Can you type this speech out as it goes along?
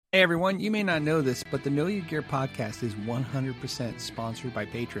Hey everyone, you may not know this, but the Know Your Gear podcast is 100% sponsored by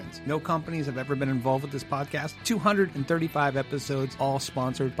patrons. No companies have ever been involved with this podcast. 235 episodes, all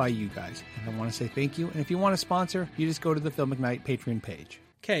sponsored by you guys. And I want to say thank you. And if you want to sponsor, you just go to the Phil McKnight Patreon page.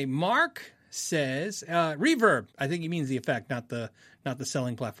 Okay, Mark says, Reverb. I think he means the effect, not the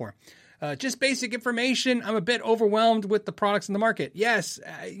selling platform. Just basic information. I'm a bit overwhelmed with the products in the market. Yes,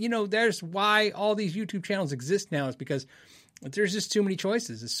 there's why all these YouTube channels exist now, is because there's just too many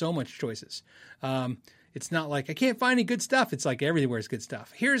choices. There's so much choices. It's not like I can't find any good stuff. It's like everywhere is good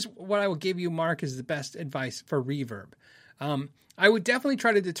stuff. Here's what I will give you, Mark, is the best advice for reverb. I would definitely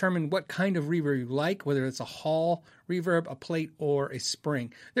try to determine what kind of reverb you like, whether it's a hall reverb, a plate, or a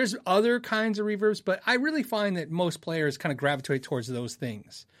spring. There's other kinds of reverbs, but I really find that most players kind of gravitate towards those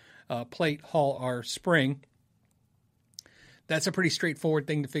things. Plate, hall, or spring. That's a pretty straightforward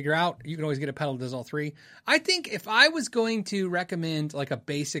thing to figure out. You can always get a pedal that does all three. I think if I was going to recommend like a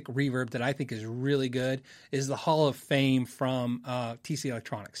basic reverb that I think is really good, is the Hall of Fame from TC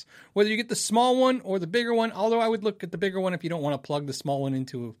Electronics. Whether you get the small one or the bigger one, although I would look at the bigger one if you don't want to plug the small one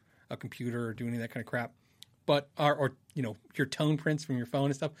into a computer or do any of that kind of crap. But or your tone prints from your phone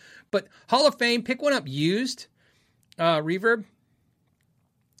and stuff. But Hall of Fame, pick one up used reverb.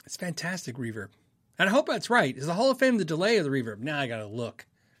 It's fantastic reverb. And I hope that's right. Is the Hall of Fame the delay or the reverb? Now I got to look.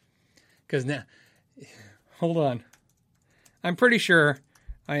 Because now, hold on. I'm pretty sure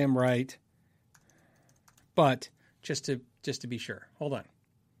I am right. But just to be sure. Hold on.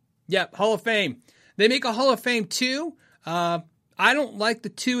 Yep, Hall of Fame. They make a Hall of Fame 2. I don't like the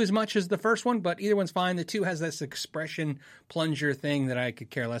 2 as much as the first one, but either one's fine. The 2 has this expression plunger thing that I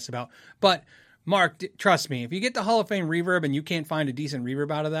could care less about. But Mark, trust me, if you get the Hall of Fame reverb and you can't find a decent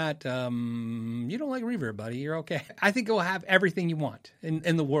reverb out of that, you don't like reverb, buddy. You're okay. I think it will have everything you want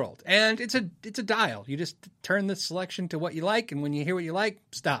in the world. And it's a dial. You just turn the selection to what you like, and when you hear what you like,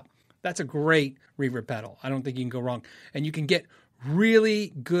 stop. That's a great reverb pedal. I don't think you can go wrong. And you can get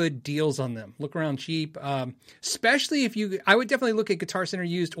really good deals on them. Look around cheap, especially I would definitely look at Guitar Center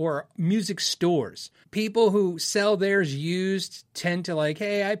used or music stores. People who sell theirs used tend to like,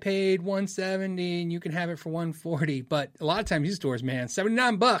 hey, I paid $170 and you can have it for $140. But a lot of times these stores, man,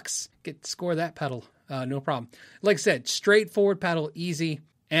 $79, score that pedal. No problem. Like I said, straightforward pedal, easy.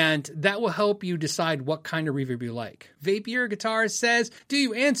 And that will help you decide what kind of reverb you like. Vapier Guitars says, do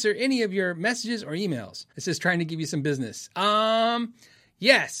you answer any of your messages or emails? It says trying to give you some business.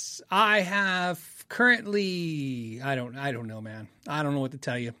 Yes, I have currently, I don't know, man. I don't know what to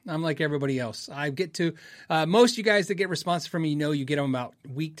tell you. I'm like everybody else. I get to, most of you guys that get responses from me, you get them about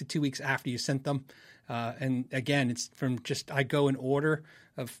a week to 2 weeks after you sent them. And again, it's from I go in order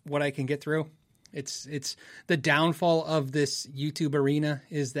of what I can get through. It's the downfall of this YouTube arena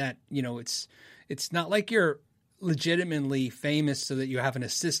is that, it's not like you're legitimately famous so that you have an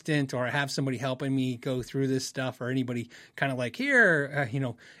assistant or have somebody helping me go through this stuff or anybody kind of like here,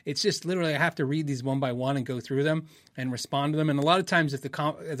 it's just literally I have to read these one by one and go through them and respond to them. And a lot of times if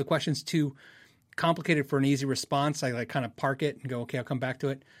the question's too complicated for an easy response, I like kind of park it and go, okay, I'll come back to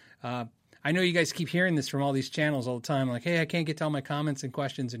it. I know you guys keep hearing this from all these channels all the time. Like, hey, I can't get to all my comments and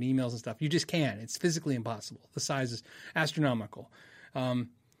questions and emails and stuff. You just can't. It's physically impossible. The size is astronomical. But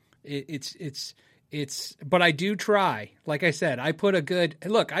I do try. Like I said, I put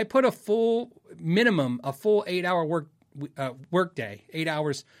a full 8-hour work day, 8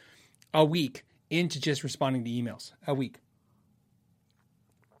 hours a week into just responding to emails a week.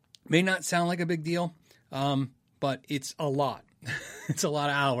 May not sound like a big deal, but it's a lot. It's a lot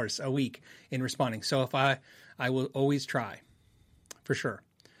of hours a week in responding. So if I will always try for sure.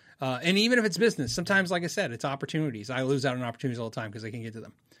 And even if it's business, sometimes, like I said, it's opportunities. I lose out on opportunities all the time because I can't get to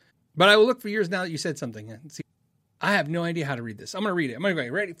them. But I will look for years now that you said something. And see, I have no idea how to read this. I'm going to read it. I'm going to go,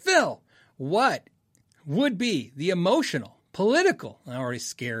 ready? Phil, what would be the emotional, political, already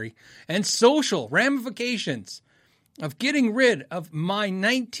scary, and social ramifications of getting rid of my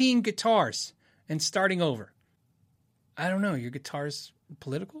 19 guitars and starting over? I don't know. Your guitar's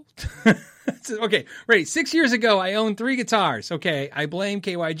political? Okay, ready. 6 years ago, I owned 3 guitars. Okay, I blame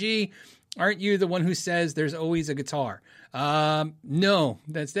KYG. Aren't you the one who says there's always a guitar? No,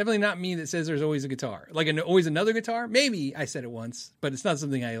 that's definitely not me that says there's always a guitar. Like always another guitar? Maybe I said it once, but it's not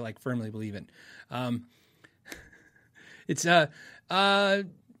something I like firmly believe in. There's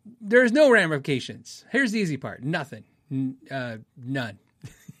no ramifications. Here's the easy part. Nothing. None.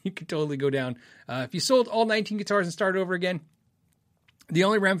 You could totally go down. If you sold all 19 guitars and started over again, the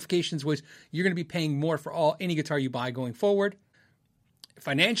only ramifications was you're going to be paying more for any guitar you buy going forward.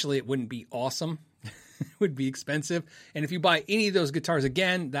 Financially, it wouldn't be awesome. would be expensive. And if you buy any of those guitars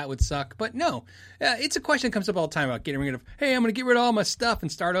again, that would suck. But no, it's a question that comes up all the time about getting rid of, hey, I'm going to get rid of all my stuff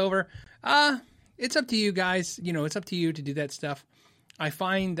and start over. It's up to you guys. It's up to you to do that stuff. I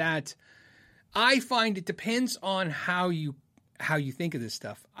find it depends on how you think of this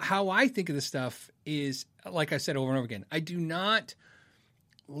stuff. How I think of this stuff is, like I said over and over again, I do not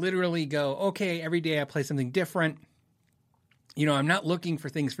literally go, okay, every day I play something different. I'm not looking for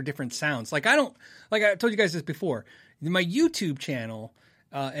things for different sounds. Like I told you guys this before, my YouTube channel,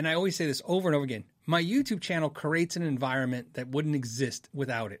 and I always say this over and over again, my YouTube channel creates an environment that wouldn't exist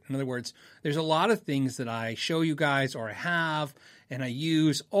without it. In other words, there's a lot of things that I show you guys or I have and I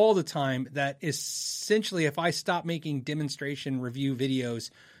use all the time that essentially, if I stop making demonstration review videos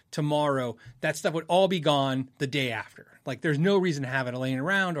tomorrow, that stuff would all be gone the day after. Like there's no reason to have it laying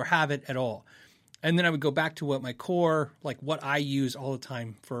around or have it at all. And then I would go back to what my core, like what I use all the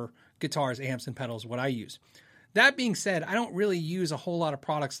time for guitars, amps, and pedals, what I use. That being said, I don't really use a whole lot of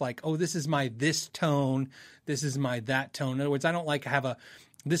products like, oh, this is my this tone, this is my that tone. In other words, I don't like have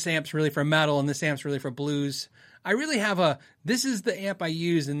this amp's really for metal and this amp's really for blues. I really have this is the amp I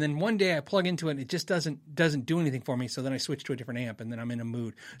use, and then one day I plug into it and it just doesn't do anything for me, so then I switch to a different amp and then I'm in a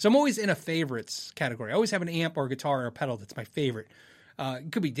mood. So I'm always in a favorites category. I always have an amp or a guitar or a pedal that's my favorite.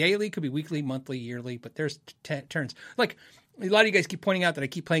 It could be daily, it could be weekly, monthly, yearly, but there's turns. Like a lot of you guys keep pointing out that I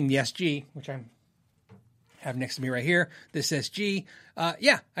keep playing the SG, which I have next to me right here, this SG.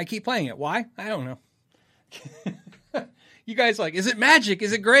 Yeah, I keep playing it. Why? I don't know. You guys is it magic?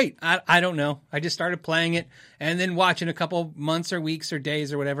 Is it great? I don't know. I just started playing it and then watching a couple months or weeks or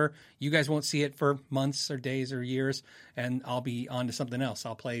days or whatever. You guys won't see it for months or days or years, and I'll be on to something else.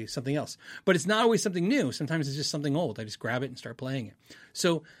 I'll play something else. But it's not always something new. Sometimes it's just something old. I just grab it and start playing it.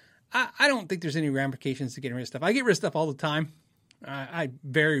 So I don't think there's any ramifications to getting rid of stuff. I get rid of stuff all the time. I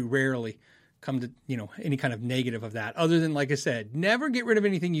very rarely come to, any kind of negative of that, other than, like I said, never get rid of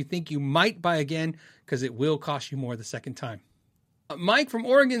anything you think you might buy again, because it will cost you more the second time. Mike from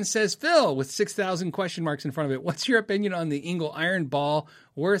Oregon says, Phil, with 6,000 question marks in front of it, what's your opinion on the Engel Iron Ball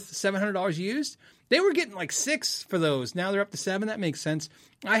worth $700 used? They were getting like 6 for those. Now they're up to 7. That makes sense.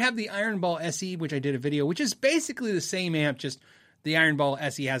 I have the Iron Ball SE, which I did a video, which is basically the same amp, just the Iron Ball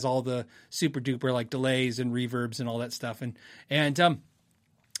SE has all the super duper like delays and reverbs and all that stuff. And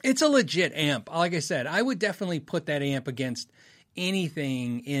it's a legit amp. Like I said, I would definitely put that amp against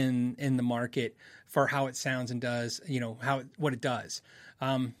anything in the market for how it sounds and does, what it does.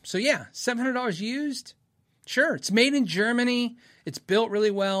 So yeah, $700 used. Sure. It's made in Germany. It's built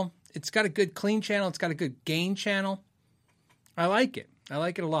really well. It's got a good clean channel. It's got a good gain channel. I like it. I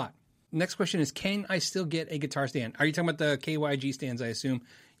like it a lot. Next question is, can I still get a guitar stand? Are you talking about the KYG stands? I assume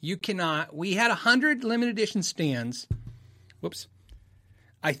you cannot. We had 100 limited edition stands. Whoops.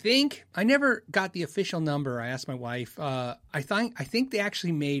 I think I never got the official number. I asked my wife. I think they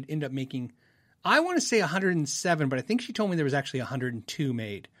actually ended up making, I want to say 107, but I think she told me there was actually 102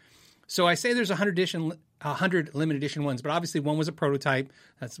 made. So I say there's 100 limited edition ones, but obviously one was a prototype.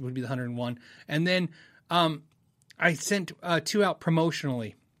 That would be the 101. And then I sent 2 out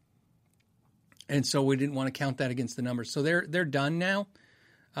promotionally. And so we didn't want to count that against the numbers. So they're done now.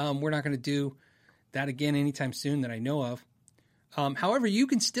 We're not going to do that again anytime soon that I know of. However, you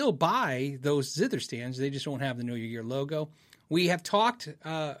can still buy those zither stands. They just won't have the Know Your Gear logo. We have talked,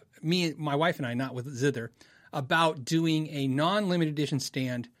 my wife and I, not with zither, about doing a non-limited edition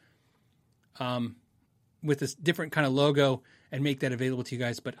stand with a different kind of logo and make that available to you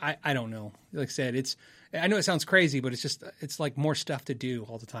guys. But I don't know. Like I said, I know it sounds crazy, but it's like more stuff to do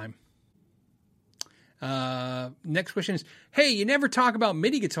all the time. Next question is, hey, you never talk about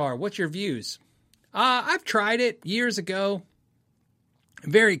MIDI guitar. What's your views? I've tried it years ago.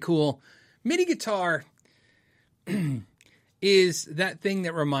 Very cool. MIDI guitar is that thing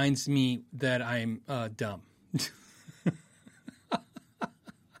that reminds me that I'm dumb.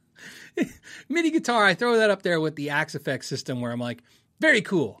 MIDI guitar, I throw that up there with the Axe-Fx system where I'm like, very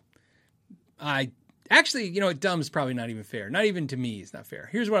cool. Dumb is probably not even fair. Not even to me, it's not fair.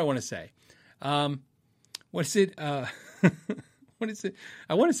 Here's what I want to say. What is it? What is it?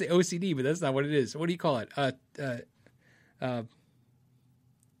 I want to say OCD, but that's not what it is. What do you call it?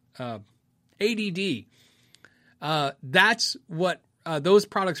 ADD. That's what those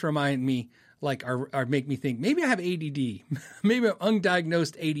products remind me, like, are make me think maybe I have ADD. Maybe I'm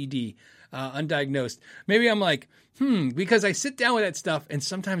undiagnosed ADD. Undiagnosed. Maybe I'm like, because I sit down with that stuff and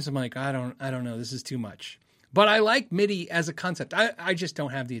sometimes I'm like, I don't know. This is too much. But I like MIDI as a concept. I just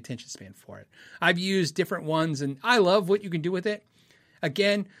don't have the attention span for it. I've used different ones and I love what you can do with it.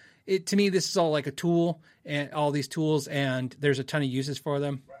 Again, to me, this is all like a tool and all these tools, and there's a ton of uses for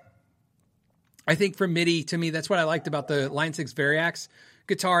them. I think for MIDI, to me, that's what I liked about the Line 6 Variax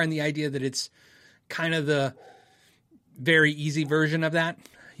guitar, and the idea that it's kind of the very easy version of that,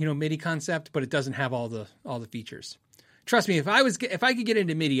 MIDI concept, but it doesn't have all the features. Trust me, if I could get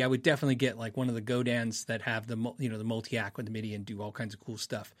into MIDI, I would definitely get like one of the Godans that have the multi-act with the MIDI and do all kinds of cool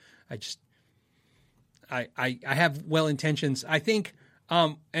stuff. I have well intentions. I think,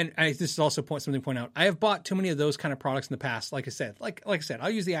 this is also something to point out. I have bought too many of those kind of products in the past. Like I said, I'll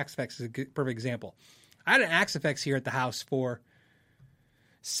use the Axe-Fx as a perfect example. I had an Axe-Fx here at the house for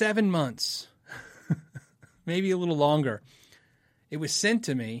 7 months, maybe a little longer. It was sent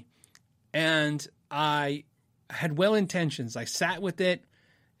to me, and I had well intentions. I sat with it,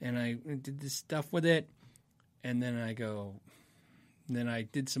 and I did this stuff with it, and then then I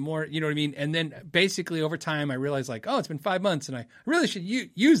did some more, you know what I mean? And then basically over time, I realized like, oh, it's been 5 months, and I really should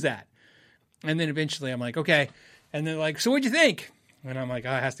use that. And then eventually I'm like, okay. And then like, so what'd you think? And I'm like,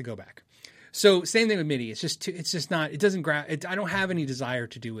 oh, it has to go back. So same thing with MIDI. It's just not, it doesn't grab it. I don't have any desire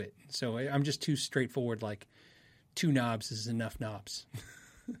to do it. So I'm just too straightforward. Like 2 knobs is enough knobs.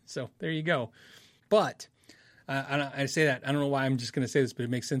 So there you go. But I say that, I don't know why I'm just going to say this, but it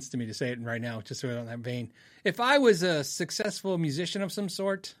makes sense to me to say it right now, just so I don't have vein. If I was a successful musician of some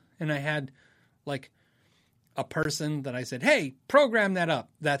sort and I had like a person that I said, hey, program that up,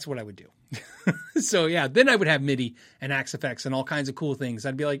 that's what I would do. So yeah, then I would have MIDI and Axe-Fx and all kinds of cool things.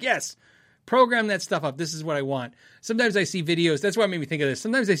 I'd be like, yes, program that stuff up. This is what I want. Sometimes I see videos. That's what made me think of this.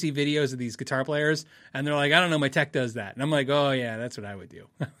 Sometimes I see videos of these guitar players and they're like, I don't know, my tech does that. And I'm like, oh yeah, that's what I would do.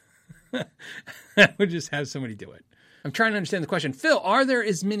 I would just have somebody do it. I'm trying to understand the question. Phil, are there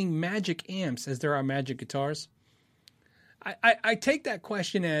as many Magic amps as there are Magic guitars? I take that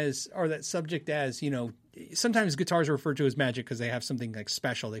question or that subject as, sometimes guitars are referred to as Magic because they have something like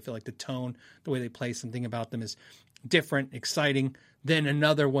special. They feel like the tone, the way they play something about them is different, exciting than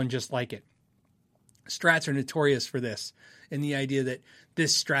another one just like it. Strats are notorious for this, and the idea that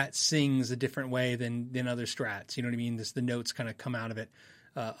this Strat sings a different way than other Strats. You know what I mean? The notes kind of come out of it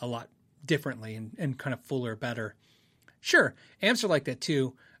a lot differently and kind of fuller, better. Sure, amps are like that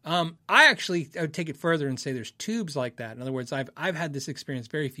too. I would take it further and say there's tubes like that. In other words, I've had this experience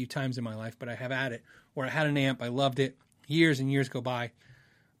very few times in my life, but I have had it where I had an amp, I loved it, years and years go by,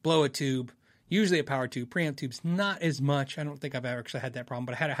 blow a tube, usually a power tube. Preamp tubes, not as much. I don't think I've ever actually had that problem,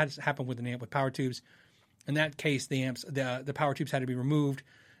 but I had it happen with an amp with power tubes. In that case, the power tubes had to be removed,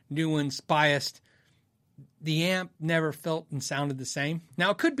 new ones biased. The amp never felt and sounded the same.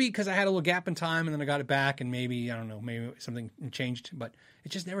 Now, it could be because I had a little gap in time and then I got it back and maybe, I don't know, maybe something changed, but it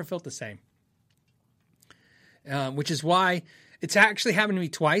just never felt the same. Which is why it's actually happened to me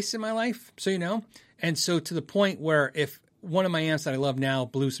twice in my life, so you know. And so to the point where if one of my amps that I love now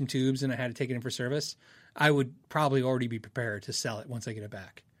blew some tubes and I had to take it in for service, I would probably already be prepared to sell it once I get it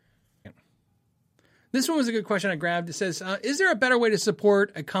back. This one was a good question I grabbed. It says, is there a better way to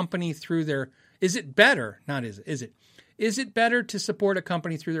support a company through their... Is it better to support a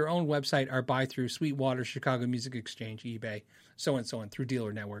company through their own website or buy through Sweetwater, Chicago Music Exchange, eBay, so on, through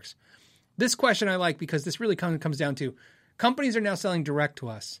dealer networks? This question I like because this really comes down to companies are now selling direct to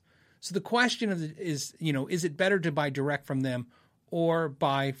us. So the question is it better to buy direct from them or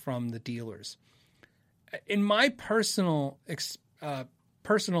buy from the dealers? In my personal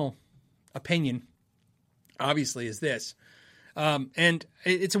opinion, obviously, is this. And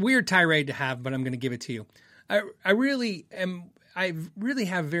it's a weird tirade to have, but I'm going to give it to you. I really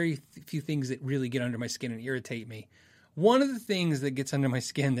have very few things that really get under my skin and irritate me. One of the things that gets under my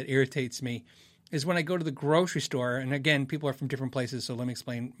skin that irritates me is when I go to the grocery store, and again, people are from different places, so let me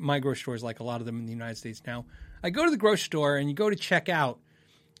explain. My grocery store is like a lot of them in the United States now. I go to the grocery store, and you go to check out,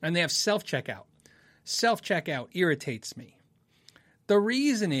 and they have self-checkout. Self-checkout irritates me. The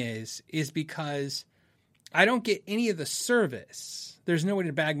reason is because I don't get any of the service. There's no way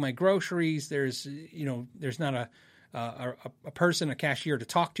to bag my groceries. There's not a person, a cashier to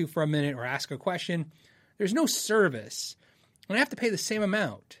talk to for a minute or ask a question. There's no service. And I have to pay the same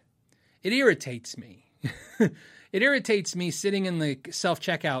amount. It irritates me. It irritates me sitting in the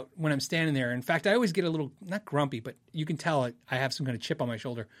self-checkout when I'm standing there. In fact, I always get a little, not grumpy, but you can tell I have some kind of chip on my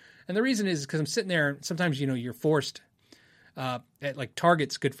shoulder. And the reason is because I'm sitting there, sometimes, you're forced, at like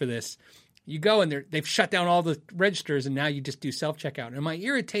Target's good for this. You go and they've shut down all the registers and now you just do self-checkout. And my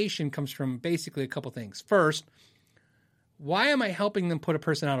irritation comes from basically a couple things. First, why am I helping them put a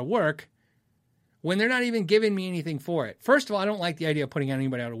person out of work when they're not even giving me anything for it? First of all, I don't like the idea of putting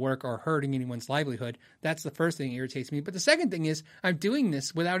anybody out of work or hurting anyone's livelihood. That's the first thing that irritates me. But the second thing is I'm doing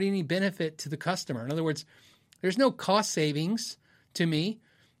this without any benefit to the customer. In other words, there's no cost savings to me.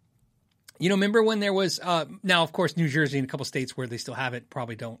 You know, remember when there was, now, of course, New Jersey and a couple states where they still have it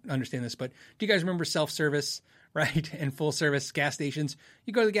probably don't understand this, but do you guys remember self-service, right? And full-service gas stations?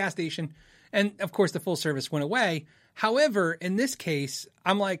 You go to the gas station, and, of course, the full service went away. However, in this case,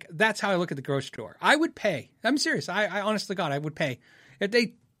 I'm like, that's how I look at the grocery store. I would pay. I'm serious. I honestly, God, I would pay. If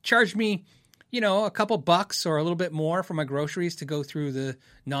they charged me, you know, a couple bucks or a little bit more for my groceries to go through the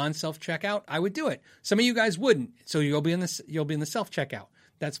non-self-checkout, I would do it. Some of you guys wouldn't. So you'll be in the self-checkout.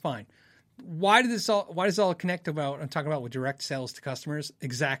 That's fine. Why does it all connect about, I'm talking about with direct sales to customers?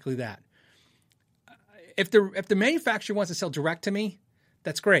 Exactly that. If the manufacturer wants to sell direct to me,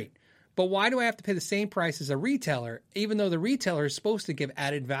 that's great. But why do I have to pay the same price as a retailer, even though the retailer is supposed to give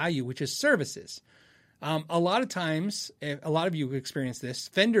added value, which is services? A lot of times, a lot of you experience this.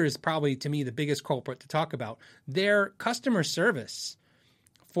 Fender is probably, to me, the biggest culprit to talk about. Their customer service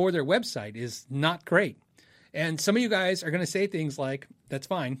for their website is not great. And some of you guys are going to say things like, that's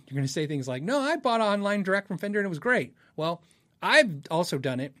fine. You're going to say things like, no, I bought online direct from Fender and it was great. Well, I've also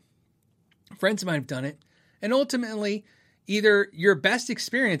done it. Friends of mine have done it. And ultimately, either your best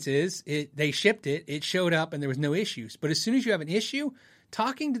experience is they shipped it, it showed up, and there was no issues. But as soon as you have an issue,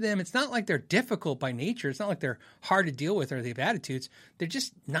 talking to them, it's not like they're difficult by nature. It's not like they're hard to deal with or they have attitudes. They're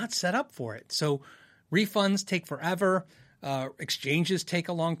just not set up for it. So refunds take forever. Exchanges take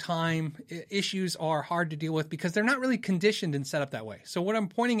a long time. Issues are hard to deal with because they're not really conditioned and set up that way. So what I'm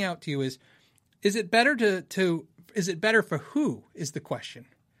pointing out to you is it better is it better for who is the question?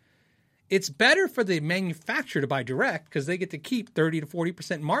 It's better for the manufacturer to buy direct because they get to keep 30 to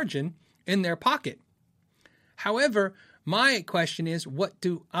 40% margin in their pocket. However, my question is, what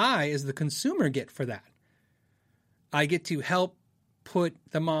do I, as the consumer, get for that? I get to help put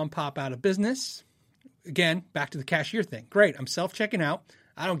the mom and pop out of business. Again, back to the cashier thing. Great, I'm self-checking out.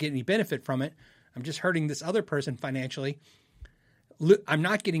 I don't get any benefit from it. I'm just hurting this other person financially. I'm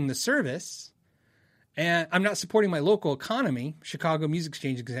not getting the service. And I'm not supporting my local economy. Chicago Music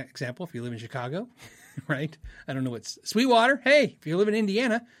Exchange example, if you live in Chicago, right? I don't know what's Sweetwater. Hey, if you live in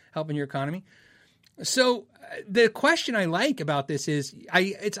Indiana, helping your economy. So the question I like about this is,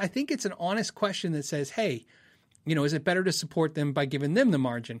 I think it's an honest question that says, hey, you know, is it better to support them by giving them the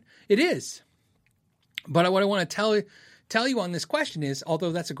margin? It is. But what I want to tell you on this question is,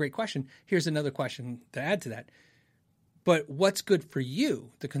 although that's a great question, here's another question to add to that. But what's good for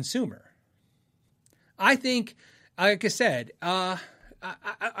you, the consumer? I think, like I said, I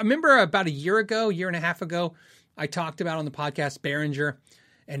remember about a year and a half ago, I talked about on the podcast Behringer,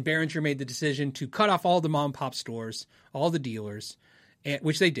 and Behringer made the decision to cut off all the mom and pop stores, all the dealers,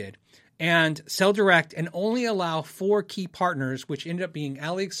 which they did, and sell direct and only allow 4 key partners, which ended up being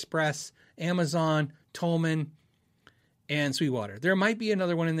AliExpress, Amazon, Tolman, and Sweetwater. There might be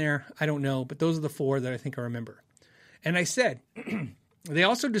another one in there. I don't know, but those are the 4 that I think I remember. And I said, they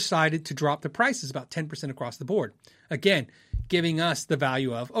also decided to drop the prices about 10% across the board. Again, giving us the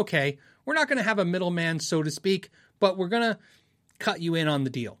value of, okay, we're not going to have a middleman, so to speak, but we're going to cut you in on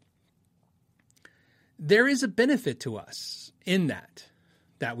the deal. There is a benefit to us in that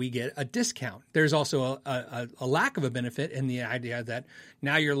we get a discount. There's also a lack of a benefit in the idea that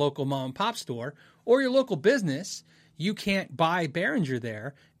now your local mom and pop store or your local business, you can't buy Behringer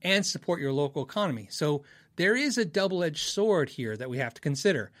there and support your local economy. So there is a double-edged sword here that we have to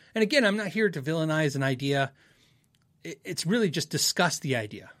consider. And again, I'm not here to villainize an idea. It's really just discuss the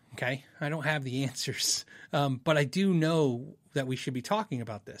idea, okay? I don't have the answers, but I do know that we should be talking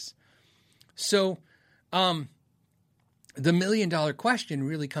about this. So the $1 million question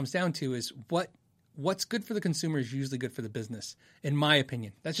really comes down to is what's good for the consumer is usually good for the business, in my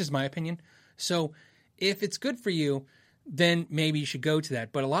opinion. That's just my opinion. So if it's good for you, then maybe you should go to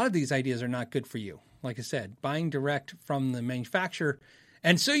that. But a lot of these ideas are not good for you. Like I said, buying direct from the manufacturer.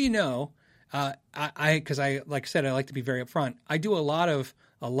 And so you know, like I said, I like to be very upfront. I do a lot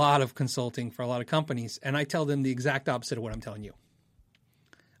of consulting for a lot of companies, and I tell them the exact opposite of what I'm telling you.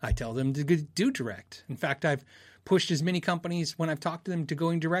 I tell them to do direct. In fact, I've pushed as many companies when I've talked to them to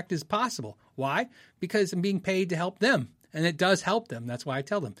going direct as possible. Why? Because I'm being paid to help them, and it does help them. That's why I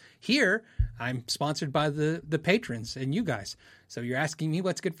tell them. Here, I'm sponsored by the patrons and you guys. So you're asking me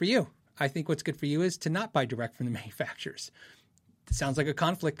what's good for you. I think what's good for you is to not buy direct from the manufacturers. It sounds like a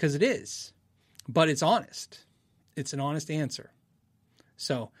conflict because it is, but it's honest. It's an honest answer.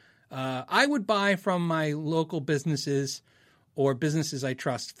 So I would buy from my local businesses or businesses I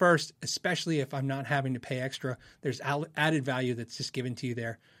trust first, especially if I'm not having to pay extra. There's added value that's just given to you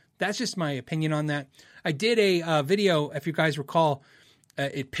there. That's just my opinion on that. I did a video, if you guys recall,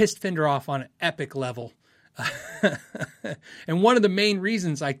 it pissed Fender off on an epic level. And one of the main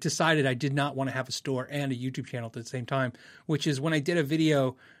reasons I decided I did not want to have a store and a YouTube channel at the same time, which is when I did a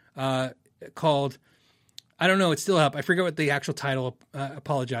video called, I don't know, it's still up. I forget what the actual title,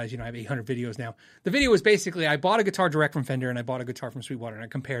 apologize. I have 800 videos now. The video was basically, I bought a guitar direct from Fender and I bought a guitar from Sweetwater and I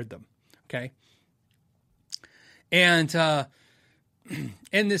compared them. Okay. And,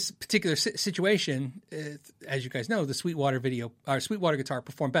 in this particular situation, as you guys know, the Sweetwater guitar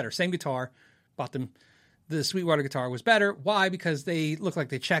performed better. Same guitar, bought them. The Sweetwater guitar was better. Why? Because they looked like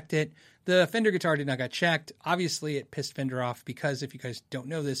they checked it. The Fender guitar did not get checked. Obviously, it pissed Fender off because if you guys don't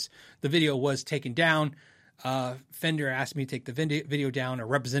know this, the video was taken down. Fender asked me to take the video down. A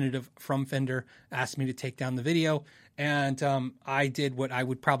representative from Fender asked me to take down the video. And I did what I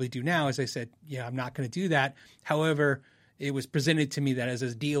would probably do now, as I said, yeah, I'm not going to do that. However, it was presented to me that as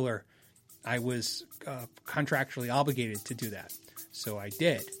a dealer, I was contractually obligated to do that. So I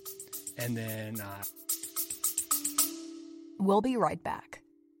did. And then... We'll be right back.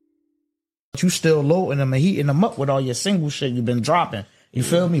 You still loading them and heating them up with all your single shit you've been dropping. You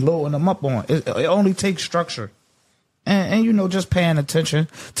feel me? Loading them up on. It only takes structure. And just paying attention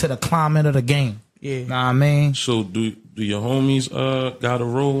to the climate of the game. Yeah. Know what I mean? So do your homies got a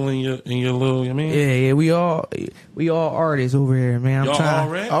role in your little, Yeah, we all artists over here, man.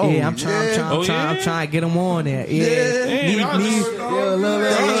 I'm trying to get them on there. Yeah.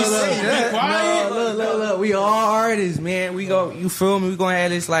 Look. We all artists, man. You feel me? We gonna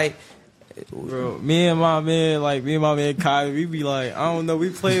have this like, bro, me and my man Kai, we be like, I don't know, we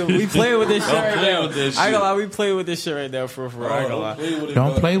play with this shit right now. I ain't gonna lie, we play with this shit right now for I ain't gonna lie.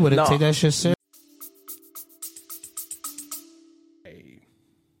 Don't play with it. No. Take that shit serious.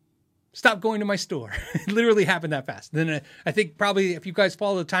 Stop going to my store. It literally happened that fast. Then I think probably if you guys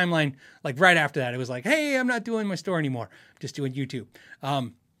follow the timeline, like right after that, it was like, hey, I'm not doing my store anymore. I'm just doing YouTube.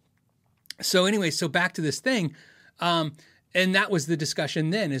 So back to this thing. And that was the discussion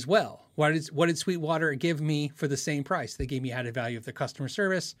then as well. What did Sweetwater give me for the same price? They gave me added value of their customer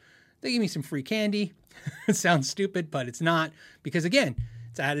service. They gave me some free candy. It sounds stupid, but it's not, because again,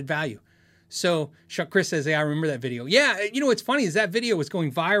 it's added value. So Chris says, hey, I remember that video. Yeah, what's funny is that video was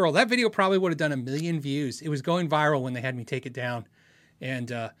going viral. That video probably would have done 1 million views. It was going viral when they had me take it down. And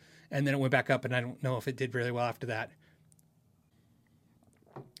then it went back up, and I don't know if it did really well after that.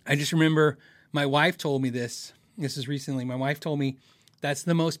 I just remember my wife told me this. This is recently. My wife told me that's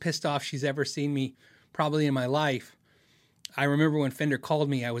the most pissed off she's ever seen me probably in my life. I remember when Fender called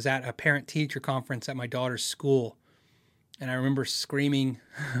me, I was at a parent-teacher conference at my daughter's school. And I remember screaming,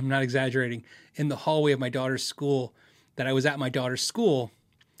 I'm not exaggerating, in the hallway of my daughter's school that I was at my daughter's school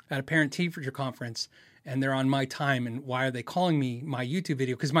at a parent-teacher conference, and they're on my time, and why are they calling me my YouTube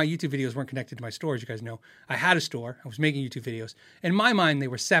video? Because my YouTube videos weren't connected to my store, as you guys know. I had a store. I was making YouTube videos. In my mind, they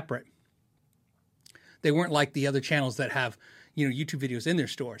were separate. They weren't like the other channels that have, YouTube videos in their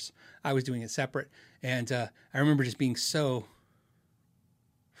stores. I was doing it separate. And I remember just being so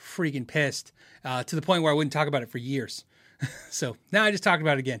freaking pissed to the point where I wouldn't talk about it for years. So now I just talked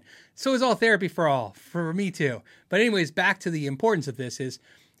about it again. So it's all therapy for me too. But anyways, back to the importance of this is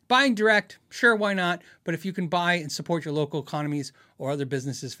buying direct. Sure, why not? But if you can buy and support your local economies or other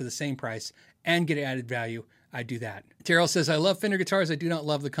businesses for the same price and get added value, I do that. Terrell says, I love Fender guitars. I do not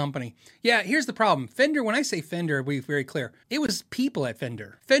love the company. Yeah, here's the problem. Fender, when I say Fender, I'll be very clear. It was people at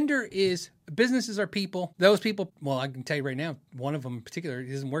Fender. Businesses are people. Those people, well, I can tell you right now, one of them in particular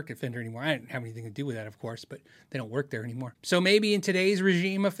doesn't work at Fender anymore. I didn't have anything to do with that, of course, but they don't work there anymore. So maybe in today's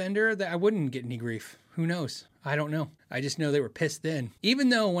regime of Fender, that I wouldn't get any grief. Who knows? I don't know. I just know they were pissed then. Even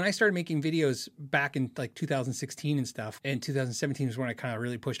though when I started making videos back in like 2016 and stuff, and 2017 was when I kind of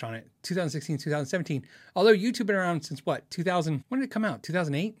really pushed on it. 2016, 2017. Although YouTube had been around since what? 2000? When did it come out?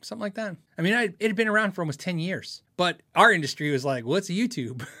 2008? Something like that. I mean, it had been around for almost 10 years. But our industry was like, what's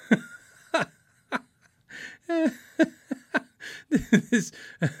YouTube?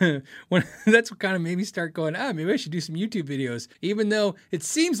 That's what kind of made me start going, maybe I should do some YouTube videos. Even though it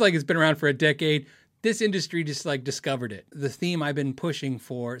seems like it's been around for a decade, this industry just like discovered it. The theme I've been pushing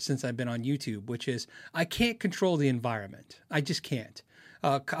for since I've been on YouTube, which is I can't control the environment. I just can't.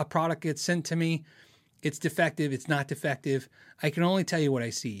 A product gets sent to me. It's defective. It's not defective. I can only tell you what I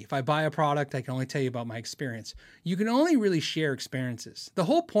see. If I buy a product, I can only tell you about my experience. You can only really share experiences. The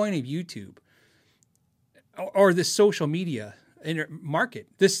whole point of YouTube or this social media market,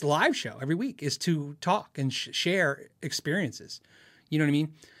 this live show every week, is to talk and share experiences. You know what I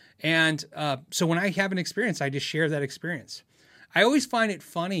mean? And so when I have an experience, I just share that experience. I always find it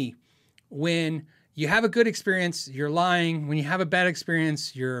funny when you have a good experience, you're lying. When you have a bad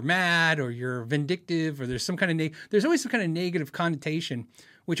experience, you're mad or you're vindictive, or there's some kind of there's always some kind of negative connotation,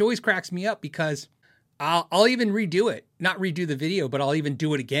 which always cracks me up because I'll even redo it. Not redo the video, but I'll even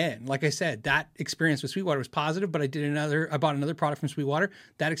do it again. Like I said, that experience with Sweetwater was positive, but I bought another product from Sweetwater.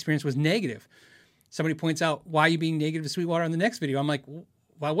 That experience was negative. Somebody points out, why are you being negative to Sweetwater on the next video? I'm like, well,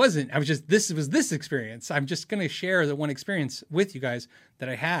 I wasn't. I was just, this was this experience. I'm just going to share the one experience with you guys that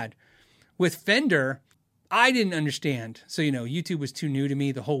I had. With Fender, I didn't understand. So, YouTube was too new to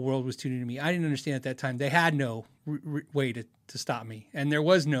me. The whole world was too new to me. I didn't understand at that time. They had no way to stop me. And there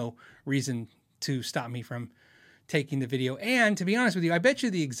was no reason to stop me from taking the video. And to be honest with you, I bet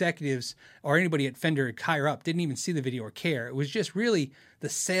you the executives or anybody at Fender higher up didn't even see the video or care. It was just really the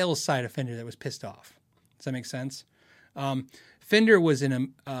sales side of Fender that was pissed off. Does that make sense? Fender was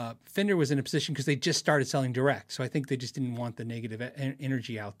in a position because they just started selling direct. So I think they just didn't want the negative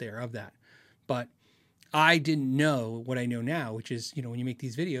energy out there of that. But I didn't know what I know now, which is, when you make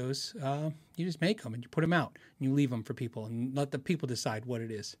these videos, you just make them and you put them out and you leave them for people and let the people decide what it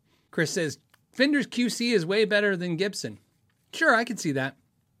is. Chris says, Fender's QC is way better than Gibson. Sure, I can see that.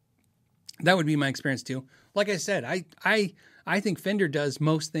 That would be my experience too. Like I said, I think Fender does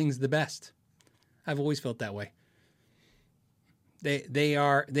most things the best. I've always felt that way. I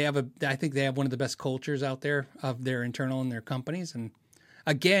think they have one of the best cultures out there of their internal and their companies. And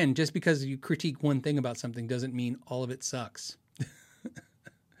again, just because you critique one thing about something doesn't mean all of it sucks.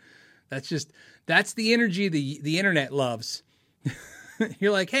 That's the energy the internet loves.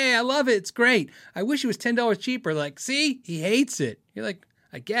 You're like, hey, I love it. It's great. I wish it was $10 cheaper. Like, see, he hates it. You're like,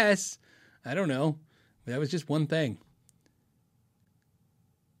 I guess. I don't know. That was just one thing.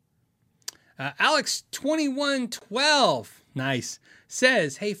 Alex2112, nice,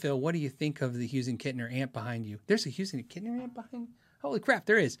 says, hey, Phil, what do you think of the Hughes & Kettner amp behind you? There's a Hughes & Kettner amp behind you? Holy crap,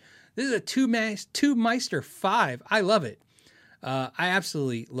 there is. This is a Two Meister 5. I love it. I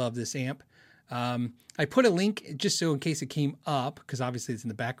absolutely love this amp. I put a link just so in case it came up, because obviously it's in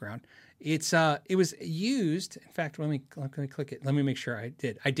the background. It was used. In fact, let me click it. Let me make sure I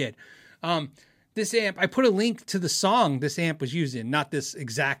did. This amp, I put a link to the song this amp was used in, not this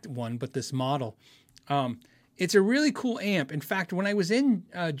exact one, but this model. It's a really cool amp. In fact, when I was in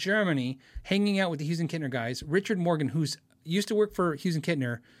Germany hanging out with the Hughes & Kettner guys, Richard Morgan, who's used to work for Hughes &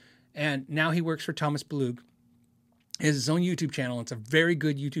 Kettner, and now he works for Thomas Blug, has his own YouTube channel. It's a very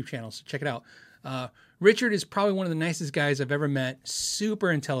good YouTube channel, so check it out. Richard is probably one of the nicest guys I've ever met, super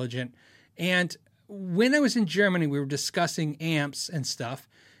intelligent. And when I was in Germany, we were discussing amps and stuff.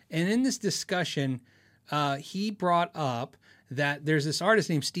 And in this discussion, he brought up that there's this artist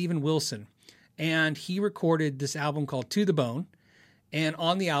named Steven Wilson, and he recorded this album called To the Bone. And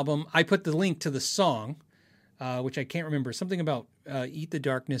on the album, I put the link to the song, which I can't remember, something about Eat the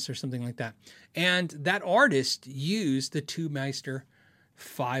Darkness or something like that. And that artist used the Two Meister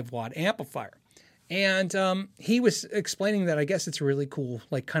 5-watt amplifier. And he was explaining that I guess it's a really cool,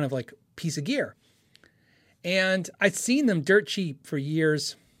 kind of piece of gear. And I'd seen them dirt cheap for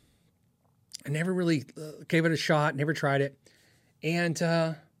years. I never really gave it a shot, never tried it. And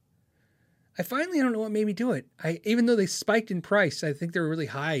I finally, I don't know what made me do it. Even though they spiked in price, I think they were really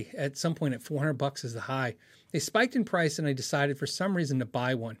high at some point at $400 is the high. They spiked in price and I decided for some reason to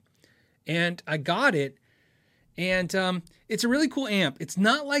buy one. And I got it. And it's a really cool amp. It's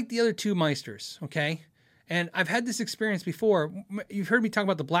not like the other two Meisters, okay? And I've had this experience before. You've heard me talk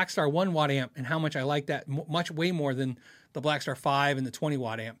about the Blackstar 1-watt amp and how much I like that way more than the Blackstar 5 and the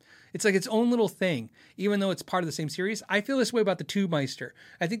 20-watt amp. It's like its own little thing, even though it's part of the same series. I feel this way about the Two Meister.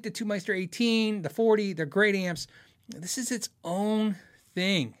 I think the Two Meister 18, the 40, they're great amps. This is its own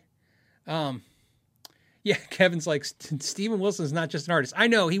thing. Yeah, Kevin's like, Steven Wilson is not just an artist. I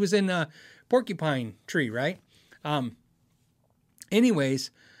know, he was in Porcupine Tree, right?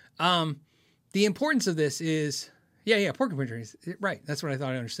 Anyways, the importance of this is, Porcupine Tree, right? That's what I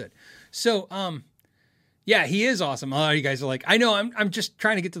thought I understood. So, yeah, he is awesome. A lot of you guys are like, I know, I'm just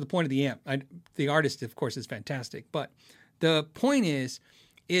trying to get to the point of the amp. The artist, of course, is fantastic, but the point is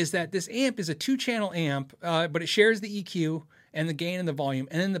that this amp is a 2-channel amp, but it shares the EQ and the gain and the volume.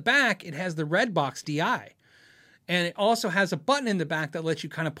 And in the back, it has the Redbox DI. And it also has a button in the back that lets you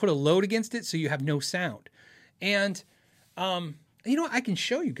kind of put a load against it so you have no sound. And, you know what? I can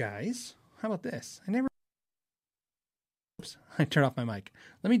show you guys. How about this? Oops, I turned off my mic.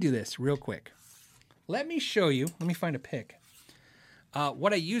 Let me do this real quick. Let me show you. Let me find a pic.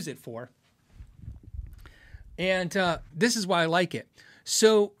 What I use it for. And this is why I like it.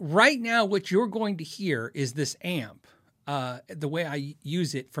 So right now, what you're going to hear is this amp. The way I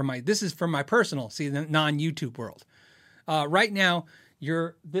use it this is for my personal, the non-YouTube world. Right now,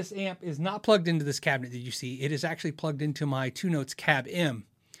 this amp is not plugged into this cabinet that you see. It is actually plugged into my 2Notes Cab M,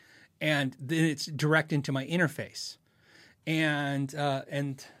 and then it's direct into my interface. And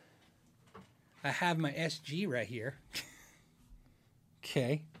I have my SG right here.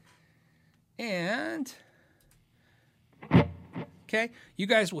 Okay. And, okay, you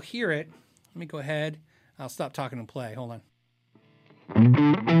guys will hear it. Let me go ahead. I'll stop talking and play. Hold on.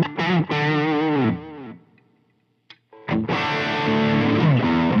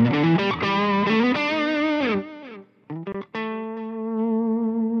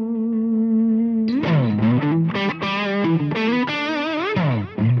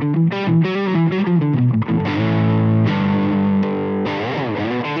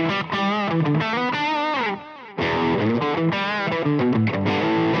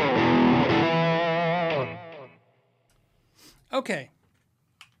 Okay,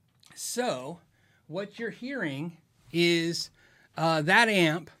 so what you're hearing is that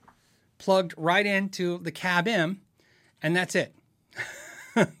amp plugged right into the Cab M, and that's it.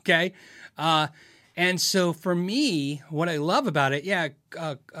 Okay, and so for me, what I love about it,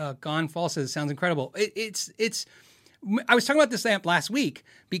 Gone Fall says it sounds incredible. It's. I was talking about this amp last week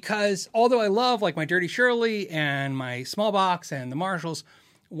because although I love like my Dirty Shirley and my Small Box and the Marshalls,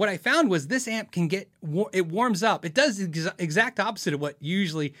 what I found was this amp can it warms up. It does the exact opposite of what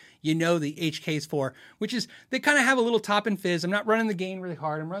usually the HK is for, which is they kind of have a little top and fizz. I'm not running the gain really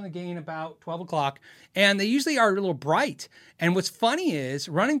hard. I'm running the gain about 12 o'clock, and they usually are a little bright. And what's funny is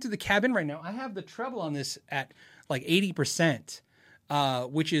running through the cabin right now, I have the treble on this at like 80%,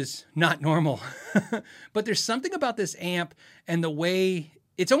 which is not normal. But there's something about this amp and the way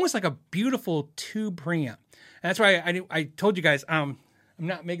it's almost like a beautiful tube preamp. And that's why I told you guys, I'm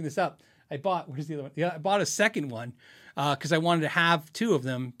not making this up. I bought, where's the other one? Yeah, I bought a second one because I wanted to have two of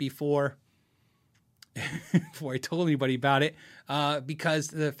them before I told anybody about it because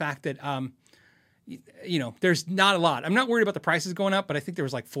the fact that, there's not a lot. I'm not worried about the prices going up, but I think there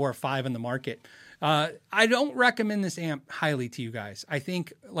was like 4 or 5 in the market. I don't recommend this amp highly to you guys. I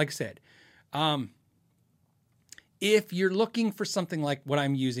think, like I said, if you're looking for something like what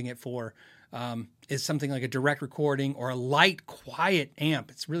I'm using it for, is something like a direct recording or a light, quiet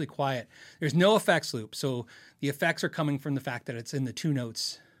amp. It's really quiet. There's no effects loop. So the effects are coming from the fact that it's in the 2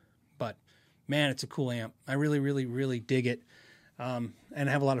 notes. But man, it's a cool amp. I really, really, really dig it. And I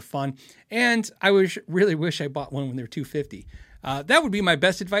have a lot of fun. And I really wish I bought one when they were $250. That would be my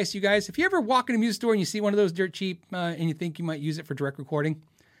best advice to you guys. If you ever walk in a music store and you see one of those dirt cheap and you think you might use it for direct recording,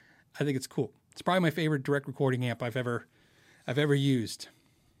 I think it's cool. It's probably my favorite direct recording amp I've ever used.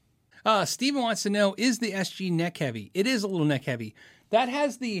 Steven wants to know, is the SG neck heavy? It is a little neck heavy. I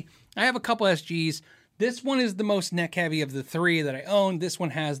have a couple SGs. This one is the most neck heavy of the 3 that I own. This one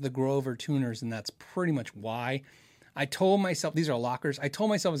has the Grover tuners, and that's pretty much why. I told myself, these are lockers. I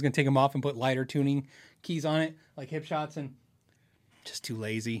told myself I was going to take them off and put lighter tuning keys on it, like hip shots, and just too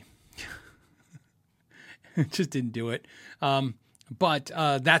lazy. Just didn't do it. But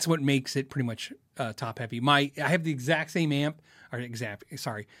that's what makes it pretty much top heavy. I have the exact same amp. I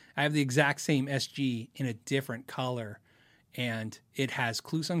have the exact same SG in a different color, and it has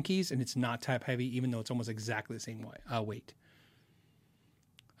Kluson keys, and it's not top heavy, even though it's almost exactly the same weight.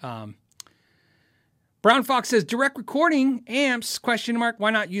 Brown Fox says, direct recording amps, ?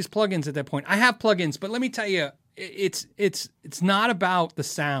 Why not use plugins at that point? I have plugins, but let me tell you, it's not about the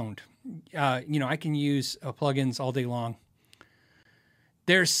sound. I can use plugins all day long.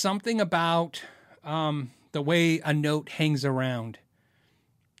 There's something about the way a note hangs around.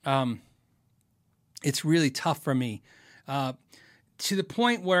 It's really tough for me to the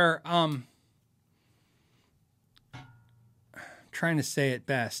point where trying to say it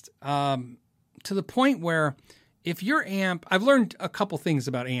best. To the point where if your amp, I've learned a couple things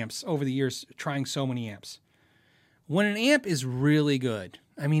about amps over the years trying so many amps. When an amp is really good,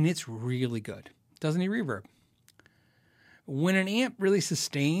 it's really good. Doesn't need reverb. When an amp really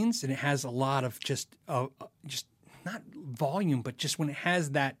sustains and it has a lot of just not volume, but just when it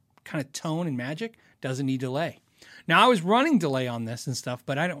has that kind of tone and magic, doesn't need delay. Now I was running delay on this and stuff,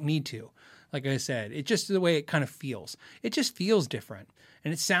 but I don't need to. Like I said, it's just the way it kind of feels. It just feels different,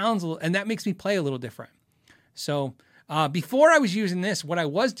 and it sounds and that makes me play a little different. So before I was using this, what I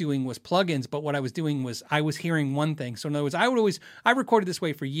was doing was plugins, but what I was doing was I was hearing one thing. So in other words, I recorded this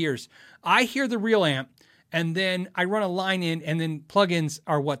way for years. I hear the real amp, and then I run a line in, and then plugins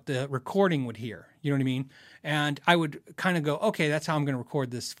are what the recording would hear. You know what I mean? And I would kind of go, okay, that's how I'm going to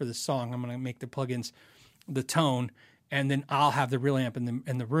record this for this song. I'm going to make the plugins the tone, and then I'll have the real amp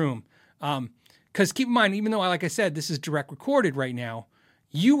in the room. Because keep in mind, even though, like I said, this is direct recorded right now,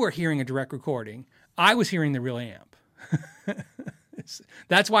 you were hearing a direct recording. I was hearing the real amp.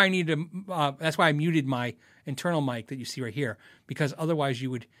 That's why I needed to. That's why I muted my internal mic that you see right here, because otherwise you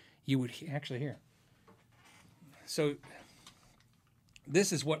would actually hear. So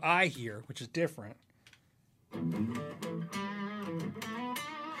This is what I hear, which is different.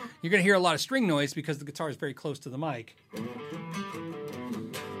 You're going to hear a lot of string noise because the guitar is very close to the mic.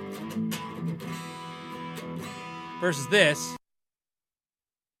 Versus this.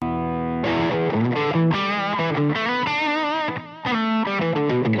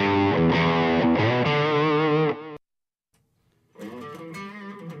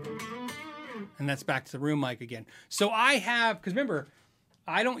 And that's back to the room mic again. So I have, because remember,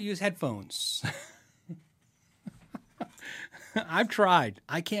 I don't use headphones. I've tried.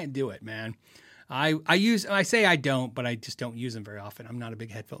 I can't do it, man. I say I don't, but I just don't use them very often. I'm not a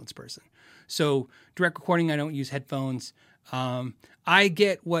big headphones person. So direct recording, I don't use headphones. I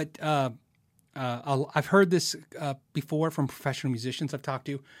get what I've heard this before from professional musicians I've talked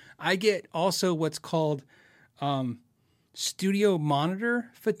to. I get also what's called studio monitor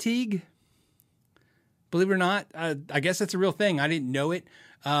fatigue. Believe it or not, I guess that's a real thing. I didn't know it.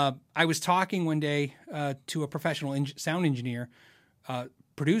 I was talking one day to a professional sound engineer,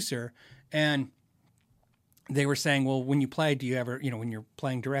 producer, and they were saying, well, when you play, do you ever, when you're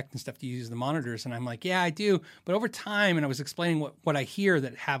playing direct and stuff, do you use the monitors? And I'm like, yeah, I do. But over time, and I was explaining what I hear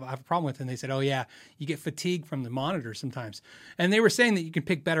that I have a problem with, and they said, oh, yeah, you get fatigue from the monitor sometimes. And they were saying that you can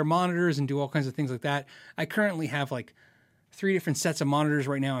pick better monitors and do all kinds of things like that. I currently have like 3 different sets of monitors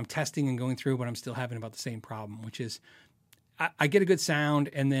right now I'm testing and going through, but I'm still having about the same problem, which is I get a good sound,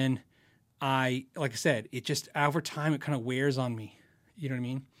 and then like I said, it just over time it kind of wears on me. You know what I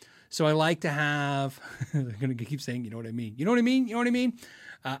mean? So I like to have, I'm going to keep saying, you know what I mean? You know what I mean? You know what I mean?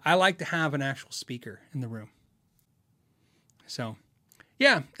 I like to have an actual speaker in the room. So,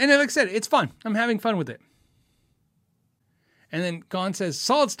 yeah. And like I said, it's fun. I'm having fun with it. And then Gon says,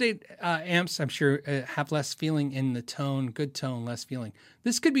 solid state amps, I'm sure, have less feeling in the tone, good tone, less feeling.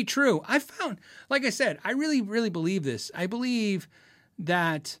 This could be true. I found, like I said, I really, really believe this. I believe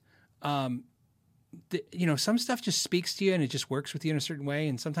that, some stuff just speaks to you and it just works with you in a certain way.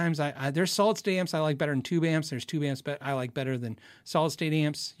 And sometimes there's solid state amps I like better than tube amps. There's tube amps I like better than solid state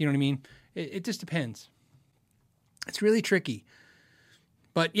amps. You know what I mean? It just depends. It's really tricky.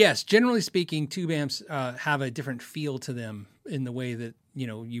 But yes, generally speaking, tube amps have a different feel to them in the way that,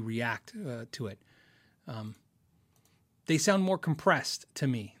 you react to it. They sound more compressed to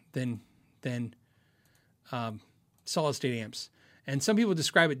me than solid state amps. And some people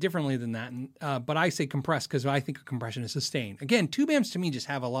describe it differently than that. But I say compressed because I think a compression is sustain. Again, tube amps to me just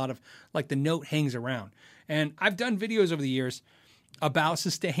have a lot of, like, the note hangs around. And I've done videos over the years about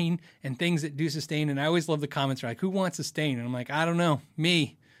sustain and things that do sustain. And I always love the comments like, who wants sustain? And I'm like, I don't know.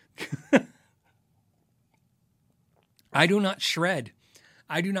 Me. I do not shred.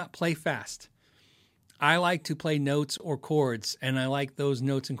 I do not play fast. I like to play notes or chords. And I like those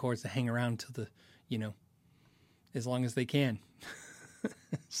notes and chords to hang around to the, as long as they can.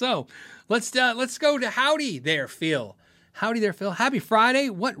 So let's go to howdy there, Phil. Howdy there, Phil. Happy Friday.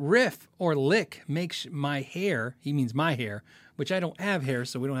 What riff or lick makes my hair, he means my hair, which I don't have hair,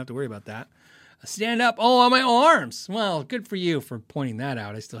 so we don't have to worry about that, stand up all on my arms? Well, good for you for pointing that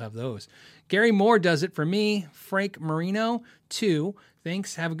out. I still have those. Gary Moore does it for me. Frank Marino, 2.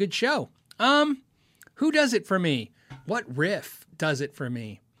 Thanks. Have a good show. Who does it for me? What riff does it for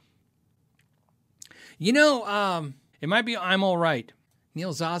me? It might be I'm All Right.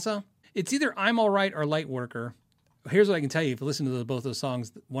 Neil Zaza. It's either I'm All Right or Light Worker. Here's what I can tell you. If you listen to both those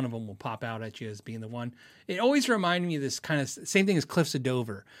songs, one of them will pop out at you as being the one. It always reminded me of this kind of same thing as Cliffs of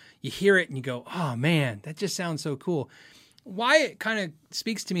Dover. You hear it and you go, oh man, that just sounds so cool. Why it kind of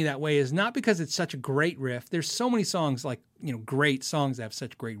speaks to me that way is not because it's such a great riff. There's so many songs great songs that have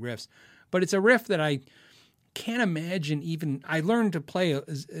such great riffs, but it's a riff that I can't imagine even, I learned to play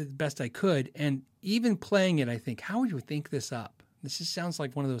as best I could. And even playing it, I think, how would you think this up? This just sounds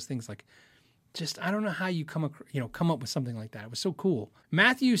like one of those things like, I don't know how you come up with something like that. It was so cool.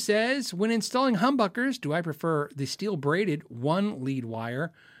 Matthew says, when installing humbuckers, do I prefer the steel braided 1 lead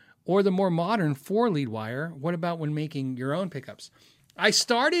wire or the more modern 4 lead wire? What about when making your own pickups? When I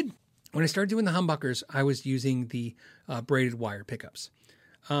started doing the humbuckers, I was using the braided wire pickups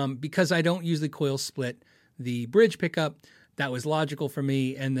because I don't usually coil split the bridge pickup. That was logical for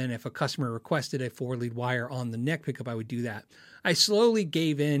me. And then if a customer requested a 4 lead wire on the neck pickup, I would do that. I slowly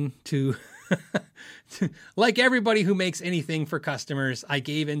gave in to, like everybody who makes anything for customers, I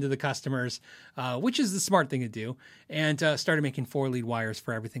gave in to the customers, which is the smart thing to do, and started making 4 lead wires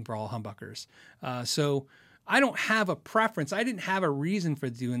for everything for all humbuckers. So I don't have a preference. I didn't have a reason for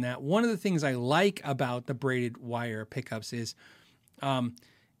doing that. One of the things I like about the braided wire pickups is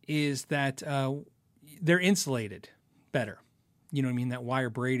that they're insulated better. You know what I mean? That wire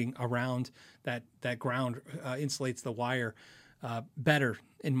braiding around that ground insulates the wire better,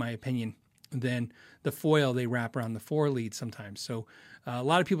 in my opinion, than the foil they wrap around the 4-lead sometimes. So a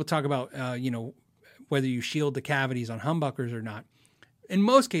lot of people talk about, whether you shield the cavities on humbuckers or not. In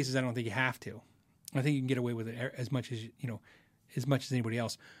most cases, I don't think you have to. I think you can get away with it as much as anybody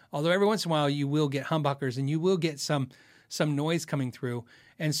else. Although every once in a while you will get humbuckers and you will get some noise coming through.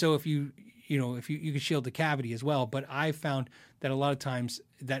 And so if you can shield the cavity as well. But I found that a lot of times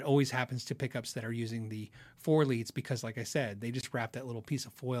that always happens to pickups that are using the 4-leads because, like I said, they just wrap that little piece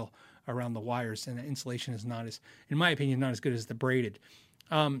of foil around the wires, and the insulation is not as, in my opinion, not as good as the braided.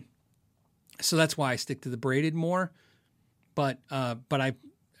 So that's why I stick to the braided more. But I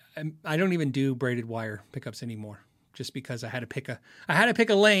don't even do braided wire pickups anymore, just because I had to pick a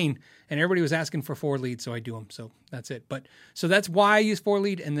lane, and everybody was asking for 4-lead, so I do them. So that's it. But so that's why I use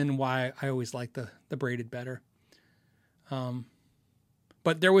 4-lead, and then why I always like the braided better.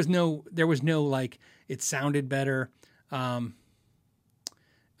 But there was no like it sounded better, and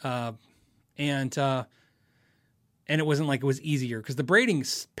it wasn't like it was easier, because the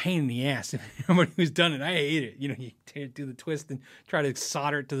braiding's pain in the ass. If somebody who's done it, I hate it. You do the twist and try to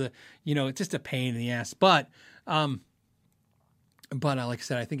solder it to the, it's just a pain in the ass. But like I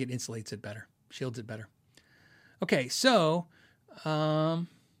said, I think it insulates it better, shields it better. Okay, so how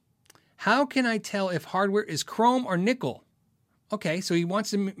can I tell if hardware is chrome or nickel? Okay, so he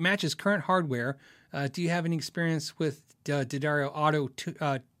wants to match his current hardware. Do you have any experience with D'Addario Auto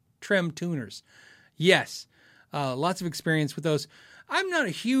trim tuners? Yes. Lots of experience with those. I'm not a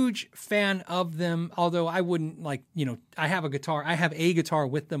huge fan of them, although I wouldn't I have a guitar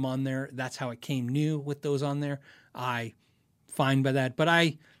with them on there. That's how it came new with those on there. I fine by that, but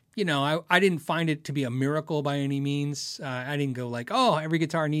I didn't find it to be a miracle by any means. I didn't go like, oh, every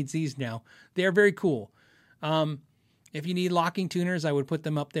guitar needs these now. They're very cool. If you need locking tuners, I would put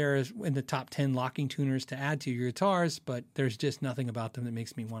them up there in the top 10 locking tuners to add to your guitars, but there's just nothing about them that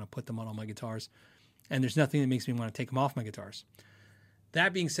makes me want to put them on all my guitars. And there's nothing that makes me want to take them off my guitars.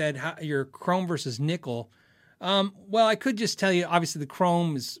 That being said, your chrome versus nickel. Well, I could just tell you, obviously the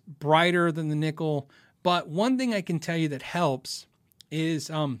chrome is brighter than the nickel. But one thing I can tell you that helps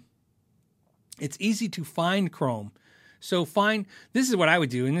is it's easy to find chrome. So this is what I would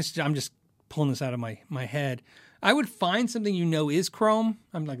do. And I'm just pulling this out of my head. I would find something is chrome.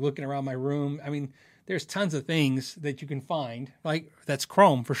 I'm like looking around my room. I mean, there's tons of things that you can find, like that's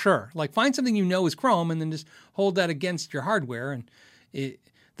chrome for sure. Like find something is chrome, and then just hold that against your hardware, and the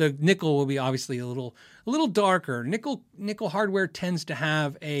nickel will be obviously a little darker. Nickel hardware tends to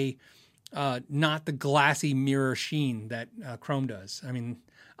have a not the glassy mirror sheen that chrome does. I mean,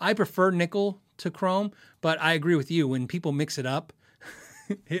 I prefer nickel to chrome, but I agree with you. When people mix it up,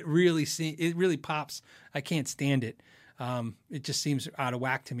 it really pops. I can't stand it. It just seems out of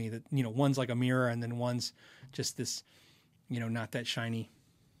whack to me that, one's like a mirror and then one's just this, not that shiny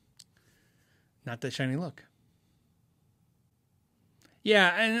look.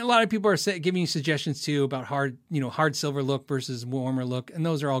 Yeah. And a lot of people are giving you suggestions too about hard silver look versus warmer look. And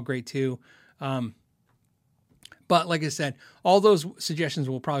those are all great too. But like I said, all those suggestions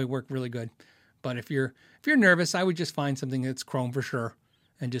will probably work really good. But if you're nervous, I would just find something that's chrome for sure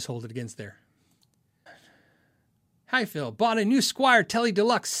and just hold it against there. Hi, Phil. Bought a new Squier Tele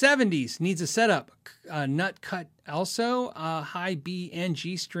Deluxe 70s. Needs a setup. Nut cut also. High B and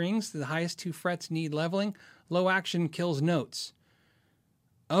G strings. The highest 2 frets need leveling. Low action kills notes.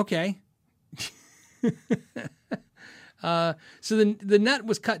 Okay. So the nut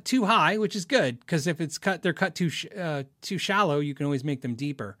was cut too high, which is good, because if they're cut too shallow, you can always make them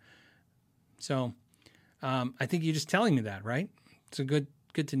deeper. So I think you're just telling me that, right? So good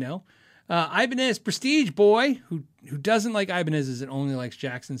to know. Ibanez Prestige Boy, who doesn't like Ibanez's and only likes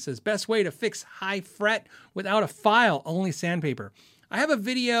Jackson, says, best way to fix high fret without a file, only sandpaper. I have a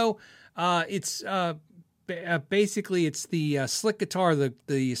video. It's basically it's the slick guitar,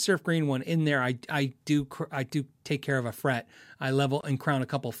 the surf green one in there. I do take care of a fret. I level and crown a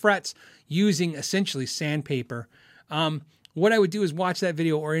couple frets using essentially sandpaper. What I would do is watch that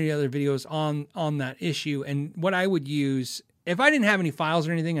video or any other videos on that issue. And what I would use, if I didn't have any files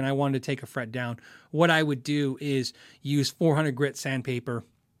or anything and I wanted to take a fret down, what I would do is use 400 grit sandpaper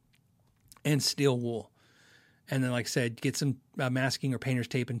and steel wool. And then, like I said, get some masking or painter's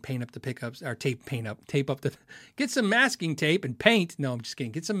tape and paint up the pickups, or get some masking tape and paint. No, I'm just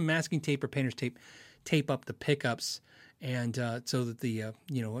kidding. Get some masking tape or painter's tape up the pickups, and so that the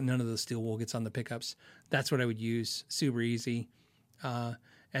none of the steel wool gets on the pickups. That's what I would use. Super easy.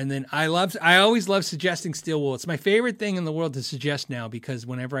 And then I always love suggesting steel wool. It's my favorite thing in the world to suggest now, because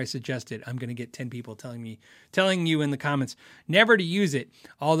whenever I suggest it, I'm going to get 10 people telling you in the comments never to use it.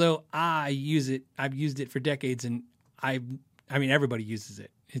 Although I use it, I've used it for decades, and I I mean, everybody uses it.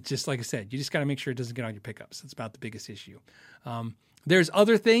 It's just like I said, you just got to make sure it doesn't get on your pickups. That's about the biggest issue. There's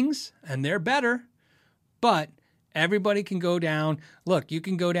other things, and they're better, but everybody can go down. Look, you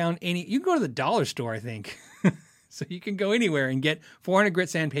can go down you can go to the dollar store, I think. So you can go anywhere and get 400 grit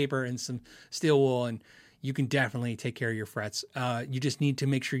sandpaper and some steel wool, and you can definitely take care of your frets. You just need to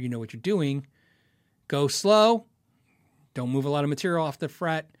make sure you know what you're doing. Go slow. Don't move a lot of material off the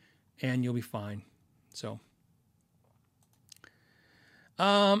fret, and you'll be fine. So,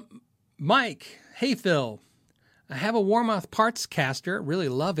 Mike, hey Phil, I have a Warmoth parts caster, really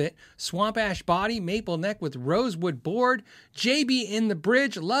love it. Swamp ash body, maple neck with rosewood board, JB in the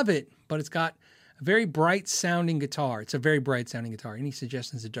bridge, love it. But it's got a very bright sounding guitar. It's a very bright sounding guitar. Any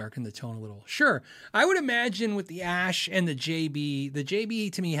suggestions to darken the tone a little? Sure. I would imagine with the ash and the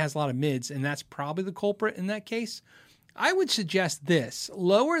JB to me has a lot of mids, and that's probably the culprit in that case. I would suggest this,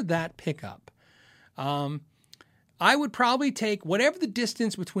 lower that pickup. I would probably take whatever the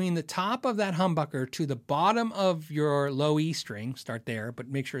distance between the top of that humbucker to the bottom of your low E string, start there, but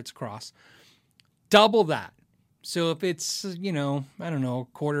make sure it's across, double that. So if it's, I don't know, a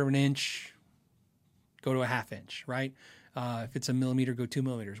quarter of an inch, go to a half inch, right? If it's a millimeter, go 2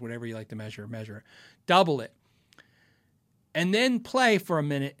 millimeters, whatever you like to measure it. Double it. And then play for a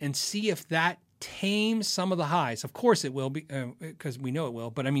minute and see if that tames some of the highs. Of course it will be, because we know it will,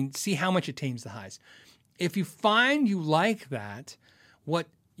 but I mean, see how much it tames the highs. If you find you like that, what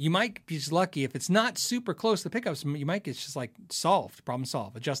you might be just lucky if it's not super close to the pickups, you might get just like problem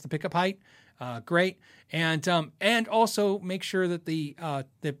solved. Adjust the pickup height, great, and also make sure that the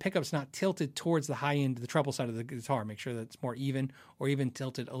pickup's not tilted towards the high end, the treble side of the guitar. Make sure that it's more even, or even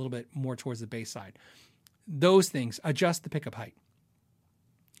tilted a little bit more towards the bass side. Those things. Adjust the pickup height.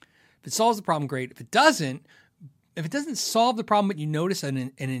 If it solves the problem, great. If it doesn't solve the problem, but you notice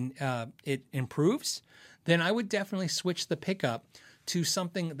and it improves, then I would definitely switch the pickup to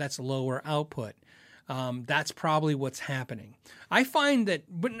something that's lower output. That's probably what's happening. I find that,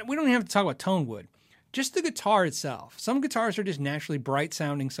 but we don't have to talk about tone wood, just the guitar itself. Some guitars are just naturally bright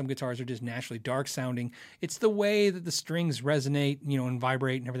sounding. Some guitars are just naturally dark sounding. It's the way that the strings resonate, and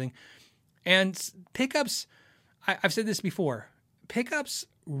vibrate and everything. And pickups, I've said this before, pickups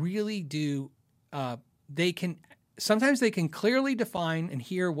really do, sometimes they can clearly define and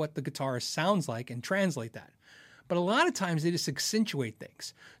hear what the guitar sounds like and translate that. But a lot of times they just accentuate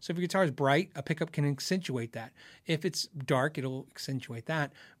things. So if your guitar is bright, a pickup can accentuate that. If it's dark, it'll accentuate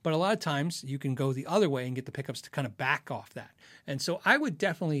that. But a lot of times you can go the other way and get the pickups to kind of back off that. And so I would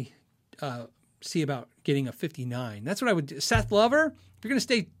definitely see about getting a 59. That's what I would do. Seth Lover, if you're going to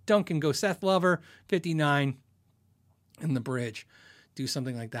stay Duncan, go Seth Lover, 59 in the bridge. Do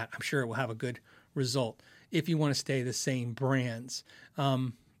something like that. I'm sure it will have a good result if you want to stay the same brands.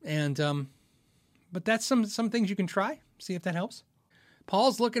 But that's some things you can try. See if that helps.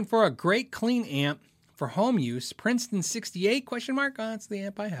 Paul's looking for a great clean amp for home use. Princeton 68, ? That's the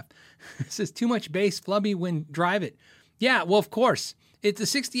amp I have. It says too much bass, flubby when drive it. Yeah, well, of course. The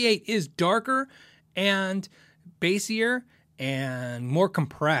 68 is darker and bassier and more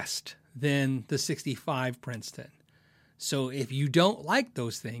compressed than the 65 Princeton. So if you don't like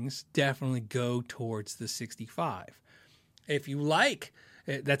those things, definitely go towards the 65. If you like,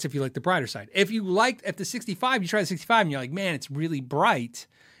 that's if you like the brighter side. If the 65, you try the 65 and you're like, man, it's really bright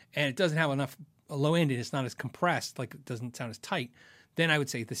and it doesn't have enough low end and it's not as compressed, like it doesn't sound as tight, then I would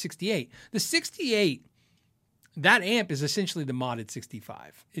say the 68. The 68, that amp is essentially the modded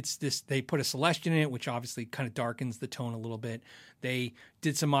 65. It's this, they put a Celestion in it, which obviously kind of darkens the tone a little bit. They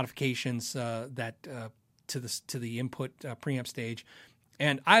did some modifications to the input preamp stage.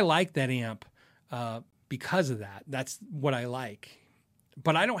 And I like that amp because of that. That's what I like.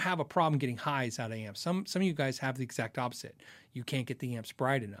 But I don't have a problem getting highs out of amps. Some of you guys have the exact opposite. You can't get the amps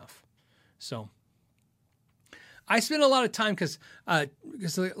bright enough. So I spend a lot of time because a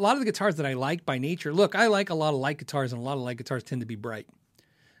lot of the guitars that I like by nature, look, I like a lot of light guitars, and a lot of light guitars tend to be bright.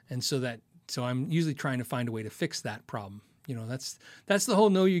 And so I'm usually trying to find a way to fix that problem. That's the whole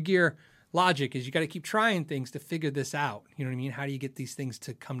know your gear logic, is you got to keep trying things to figure this out. You know what I mean? How do you get these things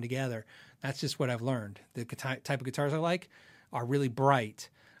to come together? That's just what I've learned. The type of guitars I like are really bright.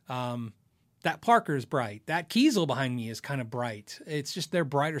 That Parker is bright. That Kiesel behind me is kind of bright. It's just they're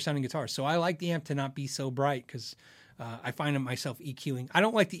brighter sounding guitars. So I like the amp to not be so bright because I find myself EQing. I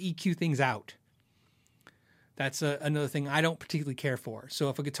don't like to EQ things out. That's another thing I don't particularly care for. So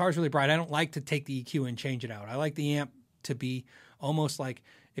if a guitar is really bright, I don't like to take the EQ and change it out. I like the amp to be almost like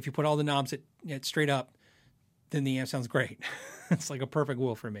if you put all the knobs at straight up, then the amp sounds great. It's like a perfect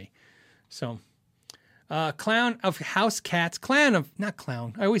wheel for me. So, Clown of House Cats, not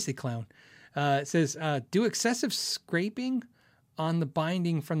clown. I always say clown. It says, do excessive scraping on the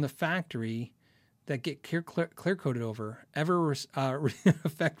binding from the factory that get clear coated over ever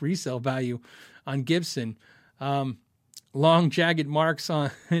affect resale value on Gibson. Long jagged marks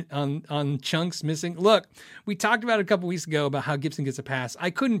on chunks missing. Look, we talked about it a couple weeks ago about how Gibson gets a pass. I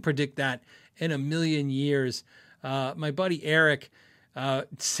couldn't predict that in a million years. My buddy Eric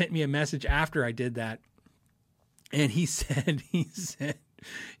sent me a message after I did that, and he said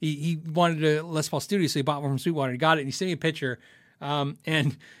he wanted a Les Paul Studio, so he bought one from Sweetwater. He got it, and he sent me a picture,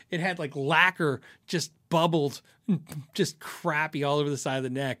 and it had like lacquer just bubbled, just crappy all over the side of the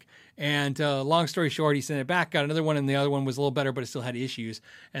neck. And long story short, he sent it back, got another one, and the other one was a little better, but it still had issues.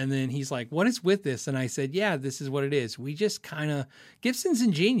 And then he's like, "What is with this?" And I said, "Yeah, this is what it is. We just kind of Gibson's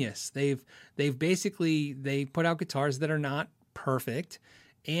ingenious. They've basically put out guitars that are not perfect."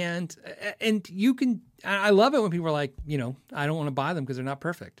 And you can, I love it when people are like, I don't want to buy them because they're not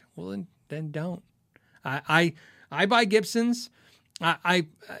perfect. Well, then don't. I buy Gibsons. I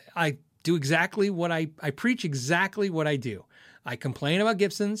do exactly what I preach exactly what I do. I complain about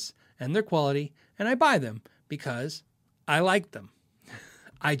Gibsons and their quality, and I buy them because I like them.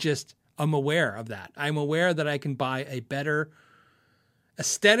 I'm aware of that. I'm aware that I can buy a better,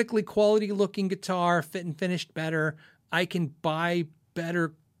 aesthetically quality looking guitar, fit and finished better. I can buy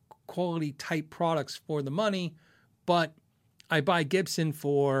better quality type products for the money, but I buy Gibson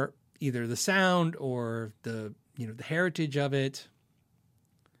for either the sound or the heritage of it,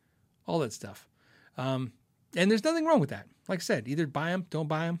 all that stuff. And there's nothing wrong with that. Like I said, either buy them, don't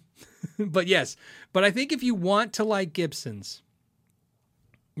buy them. But I think if you want to like Gibsons,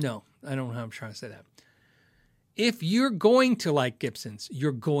 no, I don't know how I'm trying to say that. If you're going to like Gibsons,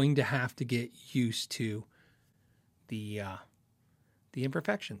 you're going to have to get used to the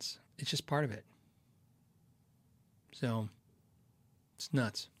imperfections. It's just part of it. So it's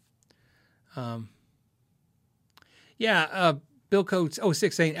nuts. Bill Coates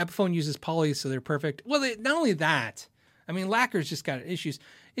 06 saying Epiphone uses poly, so they're perfect. Well, not only that, I mean, lacquer's just got issues.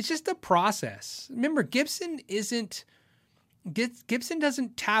 It's just a process. Remember, Gibson doesn't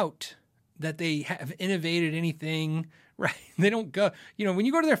tout that they have innovated anything, right? They don't go, when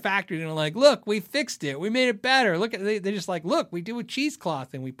you go to their factory, they're like, look, we fixed it. We made it better. Look, they're just like, look, we do a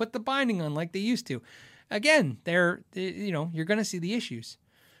cheesecloth and we put the binding on like they used to. Again, you're going to see the issues.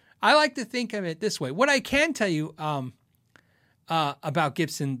 I like to think of it this way. What I can tell you about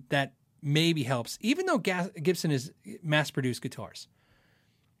Gibson that maybe helps, even though Gibson is mass-produced guitars,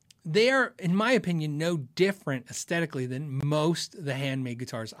 they are, in my opinion, no different aesthetically than most of the handmade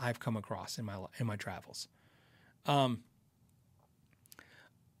guitars I've come across in my travels. You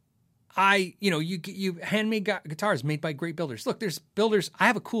handmade guitars made by great builders. Look, there's builders. I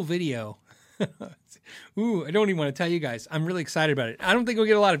have a cool video. Ooh, I don't even want to tell you guys. I'm really excited about it. I don't think we'll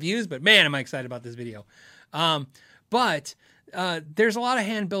get a lot of views, but man, am I excited about this video. But there's a lot of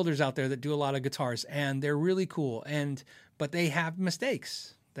hand builders out there that do a lot of guitars, and they're really cool. But they have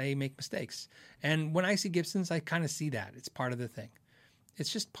mistakes. They make mistakes. And when I see Gibsons, I kind of see that. It's part of the thing.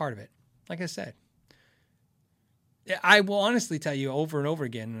 It's just part of it. Like I said, I will honestly tell you over and over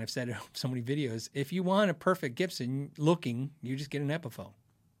again, and I've said it in so many videos, if you want a perfect Gibson looking, you just get an Epiphone.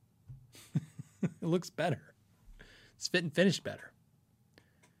 It looks better. It's fit and finished better.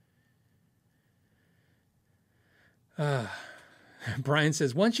 Brian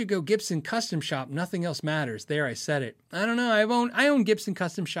says, once you go Gibson Custom Shop, nothing else matters. There, I said it. I don't know. I own Gibson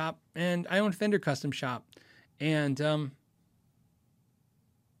Custom Shop, and I own Fender Custom Shop, and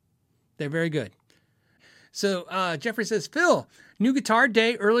they're very good. So Jeffrey says, Phil, new guitar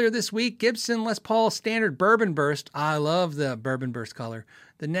day earlier this week, Gibson Les Paul Standard Bourbon Burst. I love the Bourbon Burst color.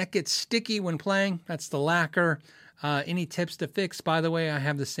 The neck gets sticky when playing. That's the lacquer. Any tips to fix? By the way, I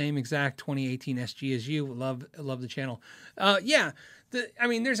have the same exact 2018 SG as you. Love the channel.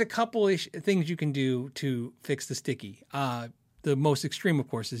 There's a couple things you can do to fix the sticky. The most extreme, of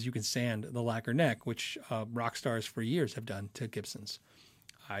course, is you can sand the lacquer neck, which rock stars for years have done to Gibsons.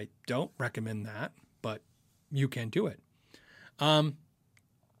 I don't recommend that, but you can do it.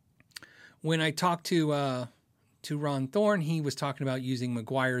 When I talked to Ron Thorne, he was talking about using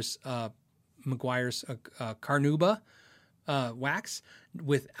Meguiar's Carnauba wax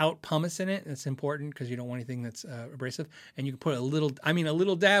without pumice in it. That's important because you don't want anything that's abrasive. And you can put a little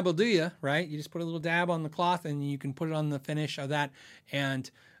dab will do you, right? You just put a little dab on the cloth and you can put it on the finish of that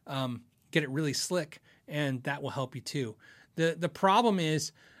and get it really slick, and that will help you too. The problem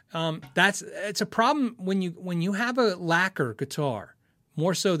is it's a problem when you have a lacquer guitar,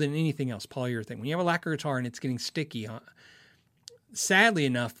 more so than anything else, polyurethane. When you have a lacquer guitar and it's getting sticky, sadly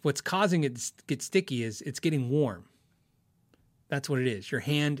enough, what's causing it to get sticky is it's getting warm. That's what it is. Your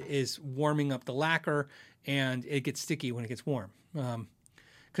hand is warming up the lacquer, and it gets sticky when it gets warm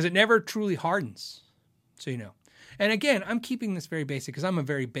because it never truly hardens. So you know. And again, I'm keeping this very basic because I'm a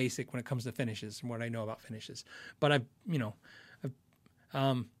very basic when it comes to finishes and what I know about finishes. But yeah,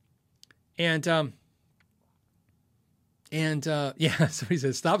 somebody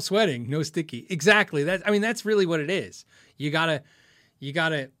says, stop sweating, no sticky. Exactly. That's really what it is. You gotta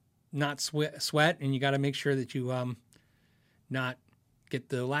not sweat, and you gotta make sure that you not get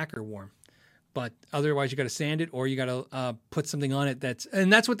the lacquer warm. But otherwise, you got to sand it, or you got to put something on it that's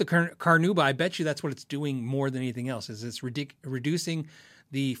what the Carnauba, I bet you that's what it's doing more than anything else, is it's reducing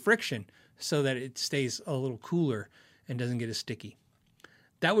the friction so that it stays a little cooler and doesn't get as sticky.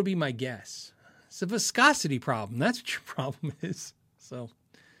 That would be my guess. It's a viscosity problem. That's what your problem is. So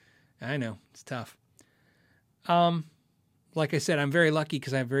I know it's tough. Like I said, I'm very lucky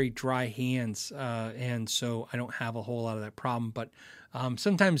because I have very dry hands, and so I don't have a whole lot of that problem. But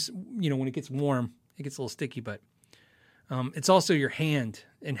sometimes, when it gets warm, it gets a little sticky. But it's also your hand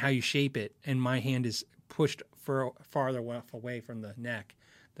and how you shape it. And my hand is pushed farther away from the neck.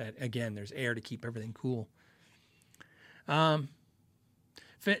 That again, there's air to keep everything cool. Randy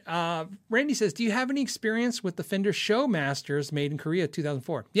says, do you have any experience with the Fender Showmasters made in Korea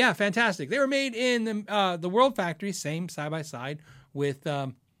 2004? Yeah, fantastic. They were made in the World Factory, same side by side with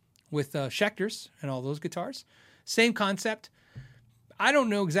Schecters and all those guitars. Same concept. I don't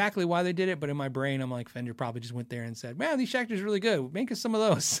know exactly why they did it, but in my brain, I'm like, Fender probably just went there and said, man, these Schecters are really good. Make us some of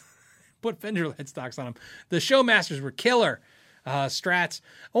those. Put Fender headstocks on them. The Showmasters were killer. Strats.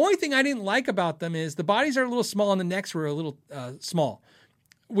 Only thing I didn't like about them is the bodies are a little small and the necks were a little small,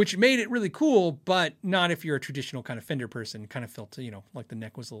 which made it really cool, but not if you're a traditional kind of Fender person. Kind of felt, like the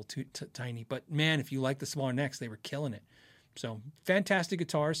neck was a little too tiny. But man, if you like the smaller necks, they were killing it. So fantastic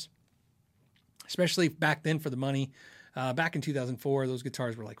guitars, especially back then for the money. Back in 2004, those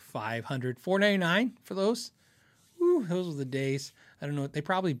guitars were like $500, $499 for those. Woo, those were the days. I don't know. They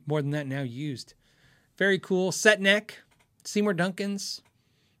probably more than that now used. Very cool. Set neck, Seymour Duncans.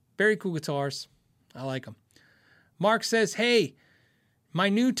 Very cool guitars. I like them. Mark says, hey, my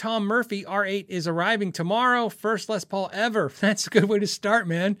new Tom Murphy R8 is arriving tomorrow. First Les Paul ever. That's a good way to start,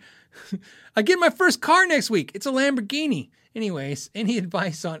 man. I get my first car next week. It's a Lamborghini. Anyways, any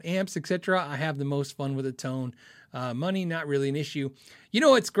advice on amps, etc.? I have the most fun with a tone. Money, not really an issue.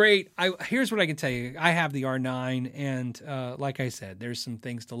 It's great. Here's what I can tell you. I have the R9, and like I said, there's some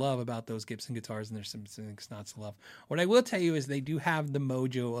things to love about those Gibson guitars, and there's some things not to love. What I will tell you is they do have the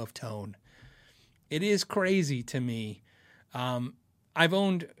mojo of tone. It is crazy to me. I've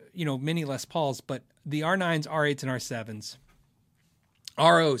owned, many Les Pauls, but the R9s, R8s, and R7s,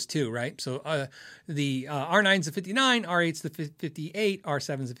 ROs too, right? So the R9's the 59, R8's the 58,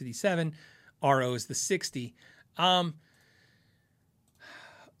 R7's the 57, RO's the 60.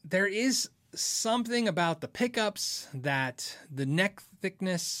 There is something about the pickups that the neck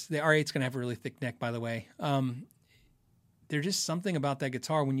thickness, the R8's going to have a really thick neck, by the way. There's just something about that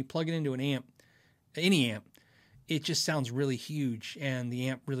guitar when you plug it into an amp, any amp, it just sounds really huge and the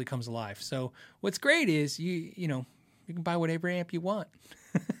amp really comes alive. So what's great is you can buy whatever amp you want.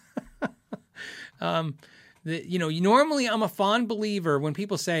 Normally I'm a fond believer when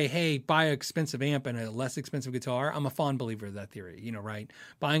people say, hey, buy an expensive amp and a less expensive guitar. I'm a fond believer of that theory, right?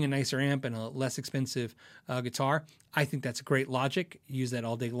 Buying a nicer amp and a less expensive guitar. I think that's a great logic. Use that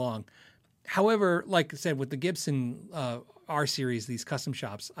all day long. However, like I said, with the Gibson R series, these custom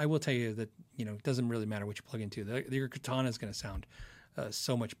shops, I will tell you that, it doesn't really matter what you plug into. Your Katana is going to sound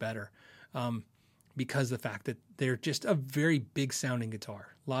so much better because of the fact that they're just a very big sounding guitar.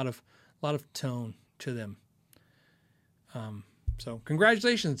 A lot of tone to them. So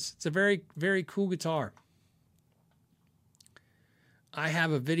congratulations. It's a very, very cool guitar. I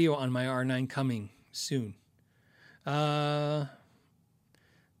have a video on my R9 coming soon.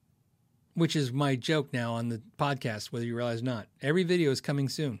 Which is my joke now on the podcast, whether you realize or not. Every video is coming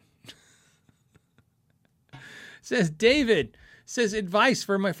soon. Says David, advice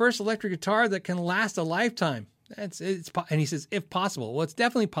for my first electric guitar that can last a lifetime. And he says, if possible. Well, it's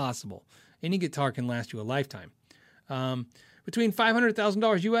definitely possible. Any guitar can last you a lifetime. Between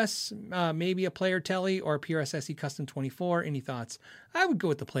 $500,000 US, maybe a Player Tele or a PRS SE Custom 24. Any thoughts? I would go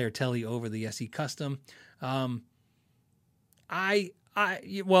with the Player Tele over the SE Custom. Well,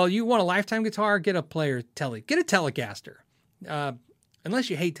 you want a lifetime guitar? Get a Player Tele. Get a Telecaster.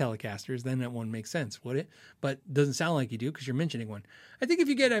 Unless you hate Telecasters, then that one makes sense, would it? But it doesn't sound like you do because you're mentioning one. I think if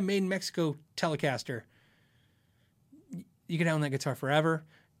you get a made in Mexico Telecaster, you can own that guitar forever.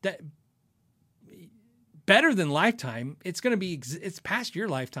 That better than lifetime. It's going to be, it's past your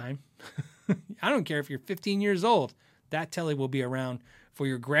lifetime. I don't care if you're 15 years old. that Tele will be around for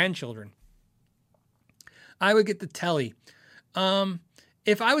your grandchildren. I would get the Tele.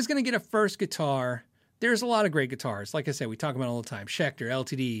 If I was going to get a first guitar, there's a lot of great guitars. Like I said, we talk about it all the time. Schecter,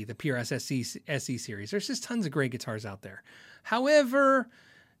 LTD, the PRS SE series. There's just tons of great guitars out there. However,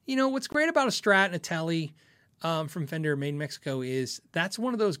 what's great about a Strat and a Tele from Fender made in Mexico is that's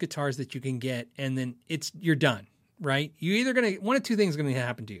one of those guitars that you can get and then you're done, right? You're either one of two things is going to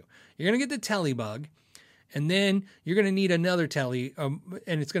happen to you. You're going to get the Tele bug, and then you're going to need another Tele,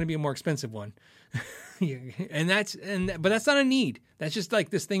 and it's going to be a more expensive one. But that's not a need. That's just like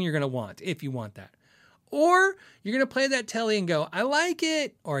this thing you're going to want if you want that. Or you're going to play that Tele and go, I like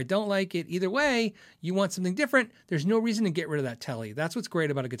it, or I don't like it. Either way, you want something different. There's no reason to get rid of that Tele. That's what's great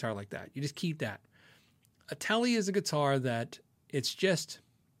about a guitar like that. You just keep that. A Tele is a guitar that it's just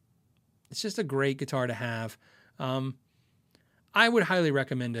a great guitar to have. I would highly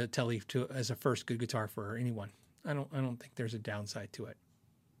recommend a Tele as a first good guitar for anyone. I don't think there's a downside to it.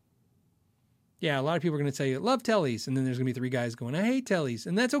 Yeah, a lot of people are going to tell you, love Teles, and then there's going to be 3 guys going, I hate Teles,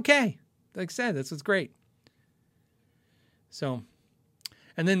 and that's okay. Like I said, that's what's great. So,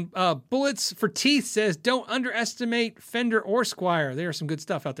 and then Bullets for Teeth says, don't underestimate Fender or Squier. There's some good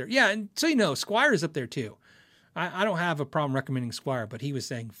stuff out there. Yeah, and so Squier is up there too. I don't have a problem recommending Squier, but he was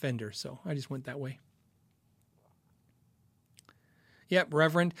saying Fender, so I just went that way. Yep,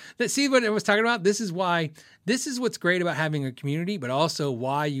 Reverend. See what I was talking about? This is what's great about having a community, but also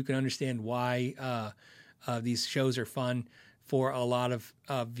why you can understand why these shows are fun for a lot of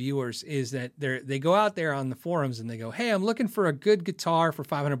viewers is that they go out there on the forums and they go, hey, I'm looking for a good guitar for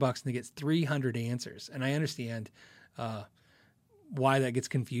 $500, and they get 300 answers. And I understand why that gets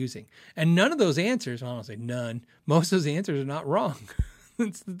confusing. And none of those answers, well, I don't say none, most of those answers are not wrong.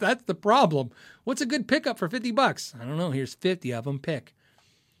 That's the problem. What's a good pickup for $50? I don't know. Here's 50 of them. Pick.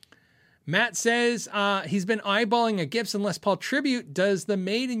 Matt says he's been eyeballing a Gibson Les Paul Tribute. Does the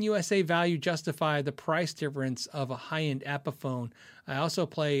made in USA value justify the price difference of a high-end Epiphone? I also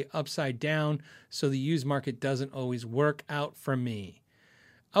play upside down, so the used market doesn't always work out for me.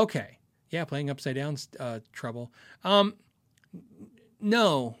 Okay. Yeah, playing upside down's trouble. No.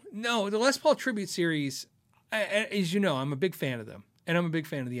 The Les Paul Tribute series, as you know, I'm a big fan of them. And I'm a big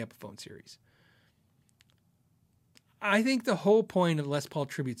fan of the Epiphone series. I think the whole point of the Les Paul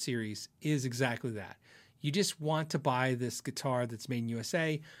Tribute series is exactly that. You just want to buy this guitar that's made in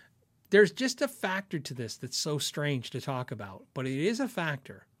USA. There's just a factor to this that's so strange to talk about, but it is a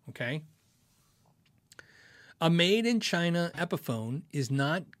factor, okay? A made in China Epiphone is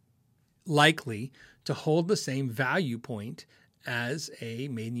not likely to hold the same value point as a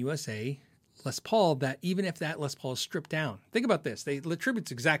made in USA Les Paul, that even if that Les Paul is stripped down. Think about this. The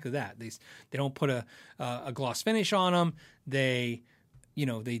Tribute's exactly that. They don't put a gloss finish on them. They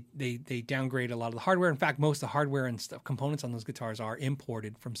downgrade a lot of the hardware. In fact, most of the hardware and components on those guitars are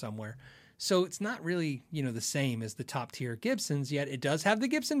imported from somewhere. So it's not really, the same as the top tier Gibsons, yet it does have the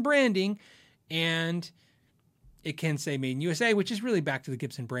Gibson branding, and it can say made in USA, which is really back to the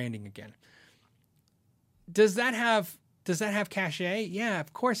Gibson branding again. Does that have cachet? Yeah,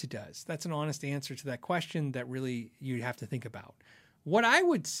 of course it does. That's an honest answer to that question that really you'd have to think about. What I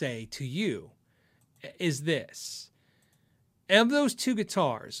would say to you is this. Of those 2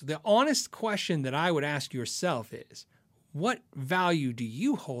 guitars, the honest question that I would ask yourself is, what value do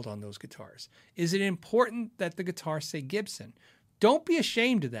you hold on those guitars? Is it important that the guitars say Gibson? Don't be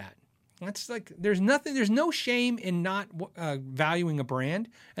ashamed of that. That's like, there's no shame in not valuing a brand,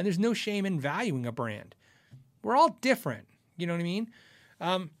 and there's no shame in valuing a brand. We're all different. You know what I mean?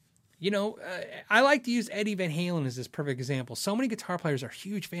 I like to use Eddie Van Halen as this perfect example. So many guitar players are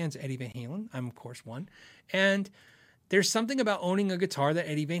huge fans of Eddie Van Halen. I'm, of course, one. And there's something about owning a guitar that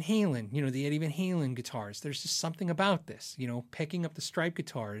Eddie Van Halen, the Eddie Van Halen guitars. There's just something about this, picking up the Stripe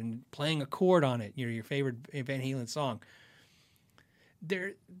guitar and playing a chord on it, your favorite Van Halen song.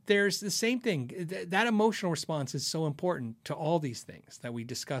 There's the same thing. That emotional response is so important to all these things that we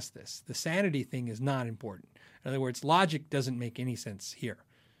discuss this. The sanity thing is not important. In other words, logic doesn't make any sense here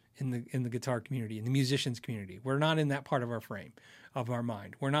in the guitar community, in the musicians community. We're not in that part of our frame, of our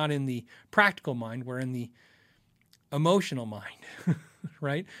mind. We're not in the practical mind. We're in the emotional mind,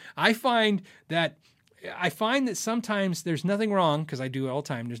 right? I find that sometimes there's nothing wrong, because I do it all the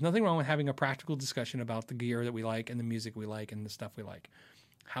time, there's nothing wrong with having a practical discussion about the gear that we like and the music we like and the stuff we like.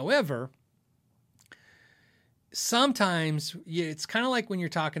 However, sometimes it's kind of like when you're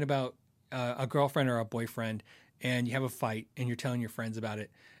talking about a girlfriend or a boyfriend and you have a fight and you're telling your friends about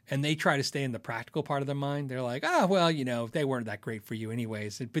it and they try to stay in the practical part of their mind. They're like, oh, well, they weren't that great for you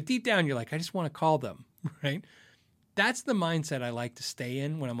anyways. But deep down, you're like, I just want to call them, right? That's the mindset I like to stay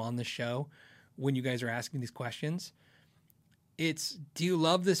in when I'm on the show, when you guys are asking these questions. It's, do you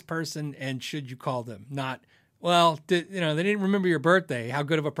love this person and should you call them? Not, well, they didn't remember your birthday. How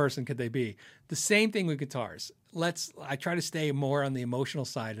good of a person could they be? The same thing with guitars. I try to stay more on the emotional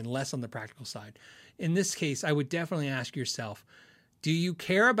side and less on the practical side. In this case, I would definitely ask yourself, do you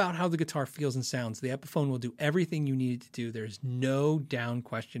care about how the guitar feels and sounds? The Epiphone will do everything you need it to do. There's no down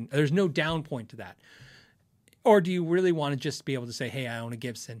question. There's no down point to that. Or do you really want to just be able to say, hey, I own a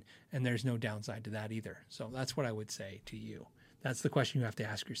Gibson, and there's no downside to that either? So that's what I would say to you. That's the question you have to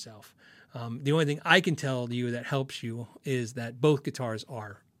ask yourself. The only thing I can tell you that helps you is that both guitars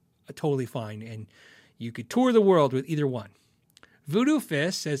are totally fine, and you could tour the world with either one. Voodoo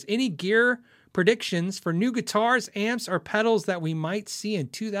Fist says, any gear predictions for new guitars, amps, or pedals that we might see in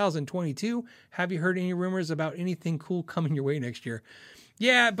 2022? Have you heard any rumors about anything cool coming your way next year?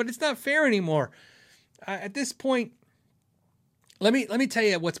 Yeah, but it's not fair anymore. At this point, let me tell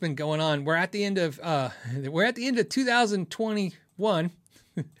you what's been going on. We're at the end of 2021.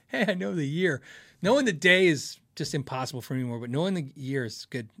 Hey, I know the year. Knowing the day is just impossible for me anymore, but knowing the year is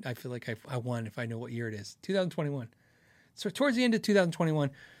good. I feel like I won if I know what year it is. 2021. So towards the end of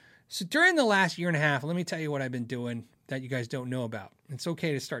 2021. So during the last year and a half, let me tell you what I've been doing that you guys don't know about. It's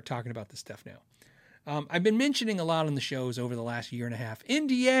okay to start talking about this stuff now. I've been mentioning a lot on the shows over the last year and a half.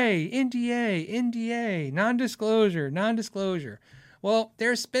 NDA, non-disclosure. Well,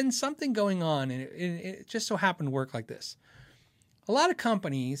 there's been something going on, and it just so happened to work like this. A lot of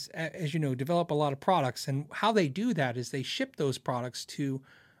companies, as you know, develop a lot of products, and how they do that is they ship those products to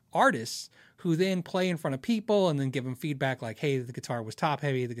artists who then play in front of people and then give them feedback like, hey, the guitar was top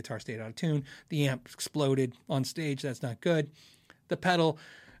heavy, the guitar stayed out of tune, the amp exploded on stage, that's not good. The pedal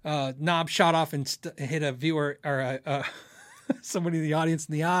knob shot off and hit a viewer or somebody in the audience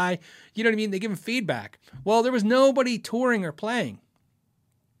in the eye. You know what I mean? They give them feedback. Well, there was nobody touring or playing.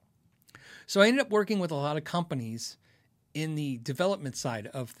 So I ended up working with a lot of companies in the development side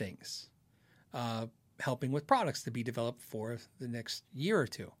of things, helping with products to be developed for the next year or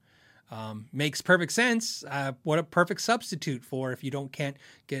two. Makes perfect sense. What a perfect substitute for if you can't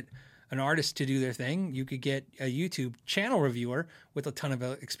get an artist to do their thing. You could get a YouTube channel reviewer with a ton of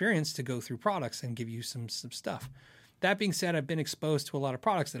experience to go through products and give you some stuff. That being said, I've been exposed to a lot of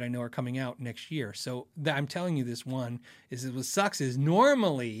products that I know are coming out next year. So I'm telling you this one is what sucks is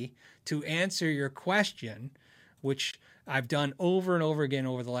normally to answer your question, which I've done over and over again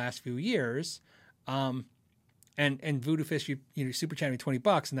over the last few years. And Voodoo Fist, you super chatted me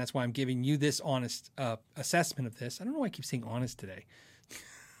 $20, and that's why I'm giving you this honest assessment of this. I don't know why I keep saying honest today.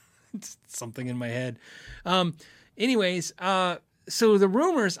 It's something in my head. So the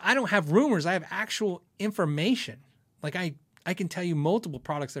rumors, I don't have rumors. I have actual information. Like I can tell you multiple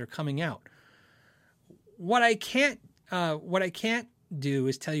products that are coming out. What I can't do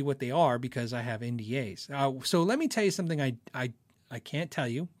is tell you what they are because I have NDAs. So let me tell you something I can't tell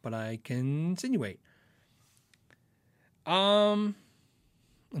you, but I can insinuate. I'm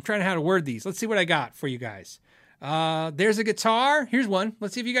trying to how to word these. Let's see what I got for you guys. There's a guitar. Here's one.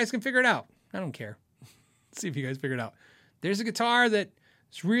 Let's see if you guys can figure it out. I don't care. Let's see if you guys figure it out. There's a guitar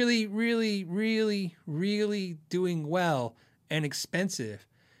that's really, really, really, really doing well and expensive.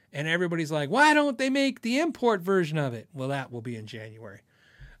 And everybody's like, why don't they make the import version of it? Well, that will be in January.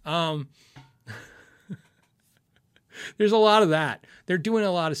 There's a lot of that. They're doing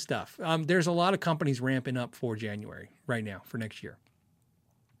a lot of stuff. There's a lot of companies ramping up for January right now for next year.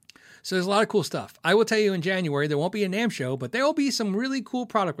 So there's a lot of cool stuff. I will tell you in January, there won't be a NAMM show, but there will be some really cool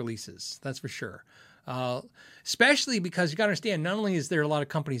product releases. That's for sure. Especially because you got to understand, not only is there a lot of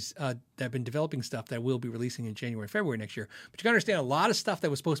companies that have been developing stuff that will be releasing in January, February next year, but you got to understand a lot of stuff that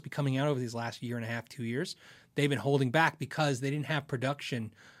was supposed to be coming out over these last year and a half, 2 years, they've been holding back because they didn't have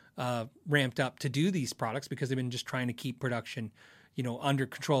production ramped up to do these products because they've been just trying to keep production, under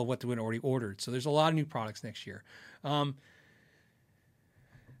control of what they had already ordered. So there's a lot of new products next year.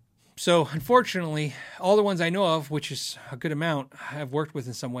 So unfortunately, all the ones I know of, which is a good amount, I've worked with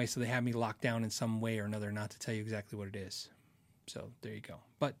in some way, so they have me locked down in some way or another, not to tell you exactly what it is. So there you go.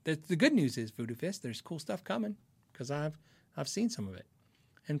 But the good news is, Voodoo Fist, there's cool stuff coming because I've seen some of it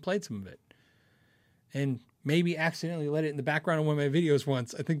and played some of it. And maybe accidentally let it in the background of one of my videos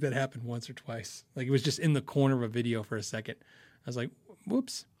once. I think that happened once or twice. Like it was just in the corner of a video for a second. I was like,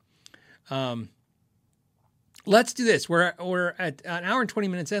 whoops. Let's do this. We're at an hour and 20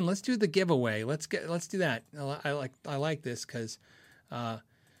 minutes in. Let's do the giveaway. Let's do that. I like this because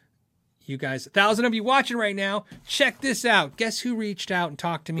You guys, 1,000 of you watching right now, check this out. Guess who reached out and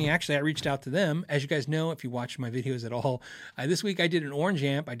talked to me? Actually, I reached out to them. As you guys know, if you watch my videos at all, this week I did an orange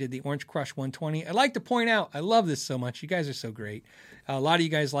amp. I did the Orange Crush 120. I'd like to point out, I love this so much. You guys are so great. A lot of you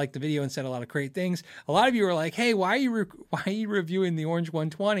guys liked the video and said a lot of great things. A lot of you were like, hey, why are you reviewing the Orange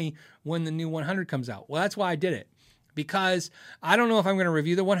 120 when the new 100 comes out? Well, that's why I did it. Because I don't know if I'm going to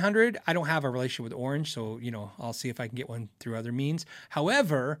review the 100. I don't have a relationship with Orange, so, I'll see if I can get one through other means.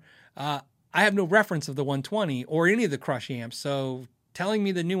 However, I have no reference of the 120 or any of the Crush amps, so telling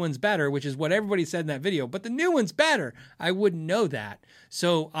me the new one's better, which is what everybody said in that video, but the new one's better, I wouldn't know that.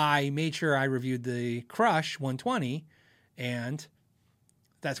 So I made sure I reviewed the Crush 120, and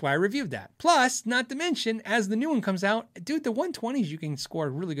that's why I reviewed that. Plus, not to mention, as the new one comes out, dude, the 120s you can score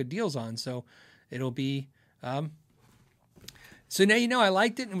really good deals on, so it'll be... So now you know I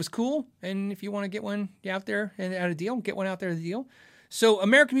liked it and it was cool. And if you want to get one out there and at a deal, get one out there at a deal. So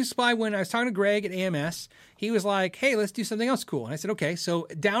American Music Supply, when I was talking to Greg at AMS, he was like, hey, let's do something else cool. And I said, okay. So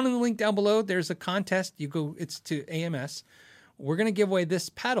down in the link down below, there's a contest. It's to AMS. We're going to give away this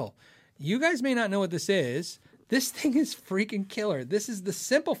pedal. You guys may not know what this is. This thing is freaking killer. This is the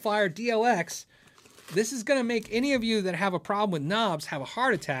Simplifier DLX. This is going to make any of you that have a problem with knobs have a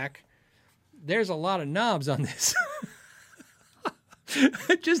heart attack. There's a lot of knobs on this.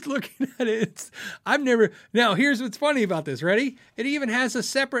 Just looking at it, now here's what's funny about this. Ready? It even has a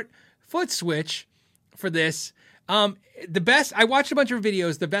separate foot switch for this. The best, I watched a bunch of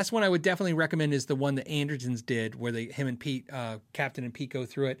videos. The best one I would definitely recommend is the one that Andersons did, where him and Pete, Captain and Pete, go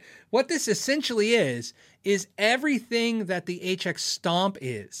through it. What this essentially is everything that the HX Stomp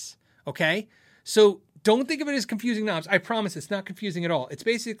is. Okay, so don't think of it as confusing knobs. I promise it's not confusing at all. It's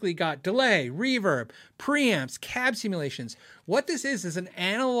basically got delay, reverb, preamps, cab simulations. What this is an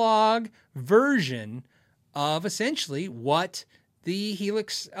analog version of essentially what the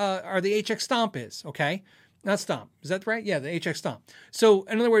Helix or the HX Stomp is, okay? Not Stomp. Is that right? Yeah, the HX Stomp. So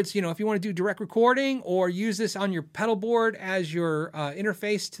in other words, if you want to do direct recording or use this on your pedal board as your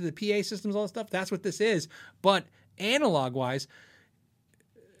interface to the PA systems, all that stuff, that's what this is. But analog-wise,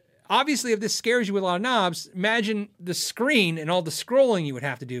 obviously, if this scares you with a lot of knobs, imagine the screen and all the scrolling you would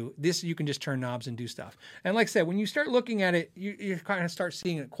have to do. This, you can just turn knobs and do stuff. And like I said, when you start looking at it, you kind of start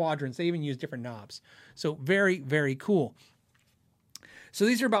seeing it quadrants. They even use different knobs. So very, very cool. So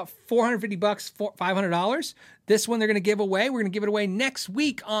these are about $450, $500. This one they're going to give away. We're going to give it away next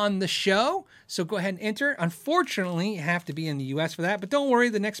week on the show. So go ahead and enter. Unfortunately, you have to be in the U.S. for that. But don't worry,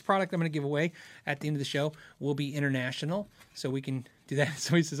 the next product I'm going to give away at the end of the show will be international. So we can do that.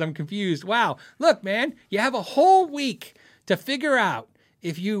 Somebody says, I'm confused. Wow. Look, man, you have a whole week to figure out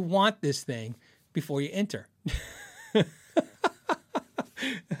if you want this thing before you enter.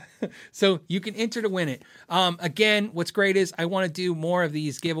 So you can enter to win it. Again, what's great is I want to do more of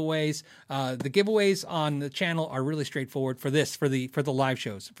these giveaways. The giveaways on the channel are really straightforward for the live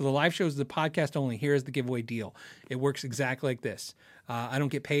shows. For the live shows, the podcast only, here's the giveaway deal. It works exactly like this. I don't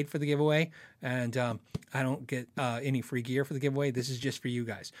get paid for the giveaway, and I don't get any free gear for the giveaway. This is just for you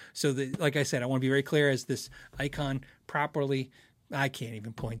guys. So like I said, I want to be very clear as this icon properly, I can't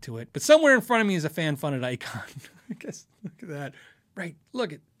even point to it, but somewhere in front of me is a fan-funded icon. I guess, look at that. Right,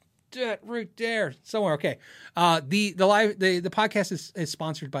 look at that right there somewhere. Okay, the podcast is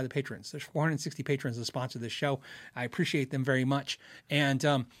sponsored by the patrons. There's 460 patrons that sponsor this show. I appreciate them very much, and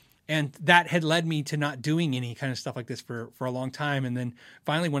that had led me to not doing any kind of stuff like this for a long time. And then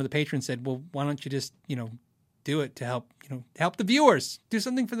finally, one of the patrons said, "Well, why don't you just do it to help the viewers, do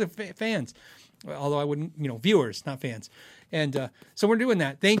something for the fans." Although I wouldn't, viewers, not fans. And so we're doing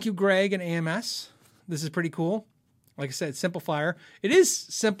that. Thank you, Greg and AMS. This is pretty cool. Like I said, Simplifier. It is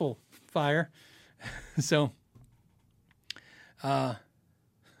Simplifier. So, but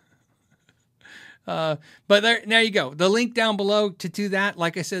there you go. The link down below to do that.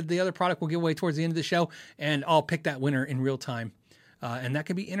 Like I said, the other product will give away towards the end of the show, and I'll pick that winner in real time. And that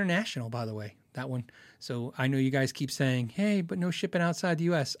can be international, by the way, that one. So I know you guys keep saying, hey, but no shipping outside the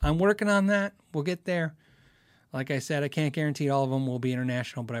U.S. I'm working on that. We'll get there. Like I said, I can't guarantee all of them will be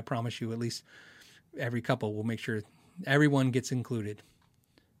international, but I promise you at least every couple will make sure everyone gets included.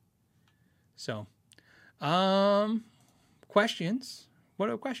 So, questions? What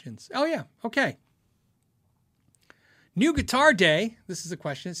are questions? Oh, yeah. Okay. New guitar day. This is a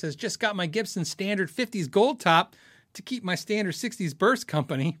question. It says, just got my Gibson Standard 50s Gold Top to keep my Standard 60s Burst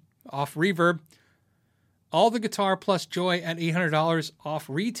Company off reverb. All the guitar plus Joy at $800 off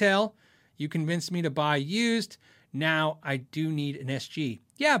retail. You convinced me to buy used. Now I do need an SG.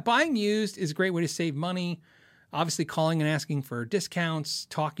 Yeah, buying used is a great way to save money. Obviously, calling and asking for discounts,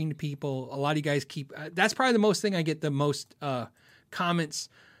 talking to people. A lot of you guys keep... that's probably the most thing I get the most comments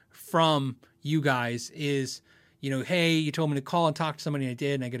from you guys is, hey, you told me to call and talk to somebody, and I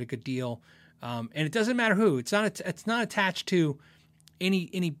did, and I get a good deal. And it doesn't matter who. It's not attached to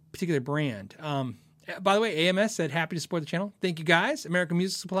any particular brand. By the way, AMS said happy to support the channel. Thank you guys. American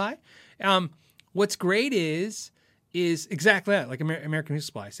Music Supply. What's great is exactly that, like American Music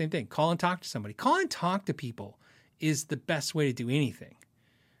Supply. Same thing. Call and talk to somebody. Call and talk to people is the best way to do anything.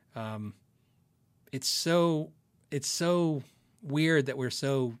 It's so weird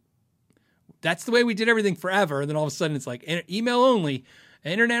that that's the way we did everything forever. And then all of a sudden it's like email only,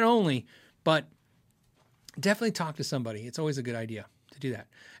 internet only, but definitely talk to somebody. It's always a good idea to do that.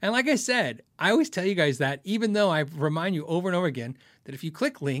 And like I said, I always tell you guys that, even though I remind you over and over again that if you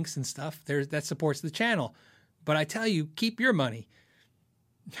click links and stuff, that supports the channel. But I tell you, keep your money,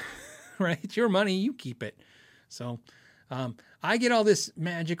 right? It's your money. You keep it. So, I get all this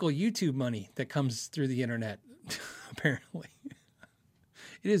magical YouTube money that comes through the internet, apparently.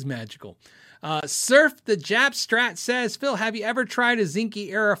 It is magical. Surf the Jap Strat says, Phil, have you ever tried a Zinke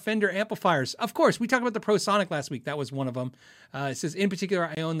era Fender amplifiers? Of course. We talked about the ProSonic last week. That was one of them. It says, in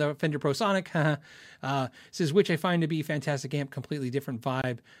particular, I own the Fender ProSonic. Says, which I find to be a fantastic amp, completely different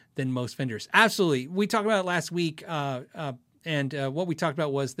vibe than most Fenders. Absolutely. We talked about it last week. And what we talked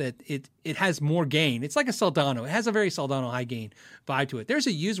about was that it has more gain. It's like a Soldano. It has a very Soldano high gain vibe to it. There's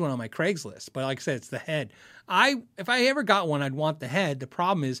a used one on my Craigslist, but like I said, it's the head. If I ever got one, I'd want the head. The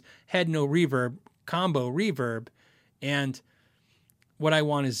problem is head, no reverb, combo reverb, and what I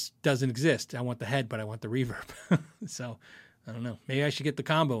want doesn't exist. I want the head, but I want the reverb. So I don't know. Maybe I should get the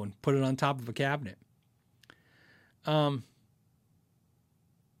combo and put it on top of a cabinet.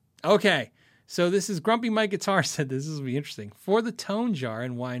 Okay. So this is Grumpy Mike Guitar said this will be interesting. For the tone jar,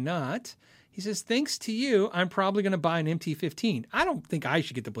 and why not? He says, thanks to you, I'm probably going to buy an MT-15. I don't think I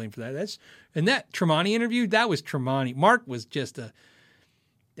should get the blame for that. And that Tremonti interview, that was Tremonti. Mark was that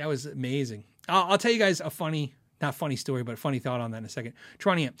was amazing. I'll tell you guys a not funny story, but a funny thought on that in a second.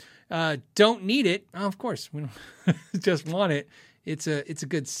 Tremonti amp. Don't need it. Oh, of course, we don't just want it. It's a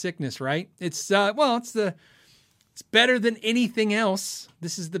good sickness, right? It's better than anything else.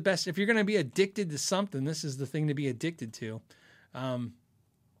 This is the best. If you're going to be addicted to something, this is the thing to be addicted to. And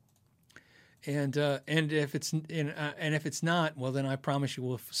if it's not, well, then I promise you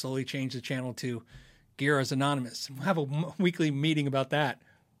we'll slowly change the channel to Gears Anonymous. We'll have a weekly meeting about that.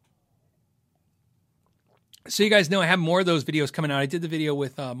 So you guys know I have more of those videos coming out. I did the video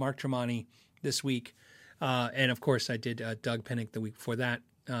with Mark Tremonti this week. And of course I did Doug Pennick the week before that.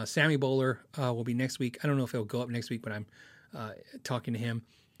 Sammy Bowler will be next week. I don't know if it'll go up next week, but I'm talking to him.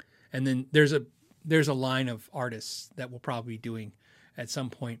 And then there's a line of artists that we'll probably be doing at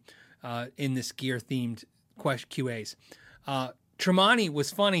some point in this gear-themed QAs. Tremonti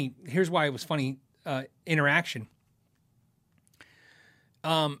was funny. Here's why it was funny interaction.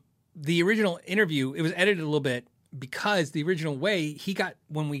 The original interview, it was edited a little bit because the original way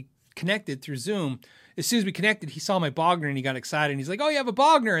when we connected through Zoom, as soon as we connected, he saw my Bogner and he got excited. And he's like, oh, you have a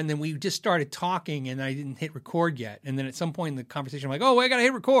Bogner. And then we just started talking and I didn't hit record yet. And then at some point in the conversation, I'm like, oh, I got to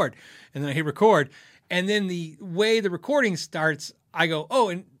hit record. And then I hit record. And then the way the recording starts, I go,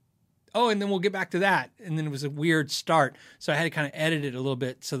 and then we'll get back to that. And then it was a weird start. So I had to kind of edit it a little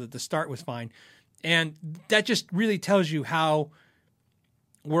bit so that the start was fine. And that just really tells you how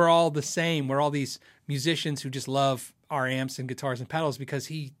we're all the same. We're all these musicians who just love our amps and guitars and pedals, because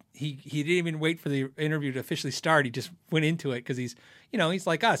he didn't even wait for the interview to officially start. He just went into it because he's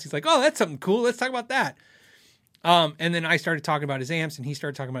like us. He's like, oh, that's something cool. Let's talk about that. And then I started talking about his amps and he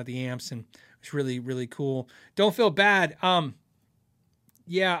started talking about the amps, and it was really, really cool. Don't feel bad.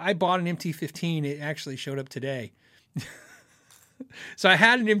 Yeah, I bought an MT-15. It actually showed up today. So I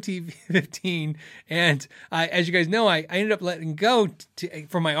had an MT-15, and as you guys know, I ended up letting go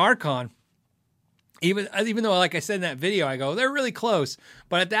for my Archon. Even though, like I said in that video, I go, they're really close.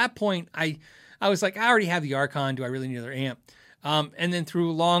 But at that point, I was like, I already have the Archon. Do I really need another amp? And then through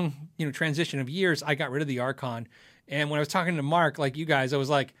a long, transition of years, I got rid of the Archon. And when I was talking to Mark, like you guys, I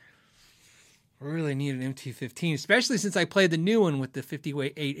was like, I really need an MT-15, especially since I played the new one with the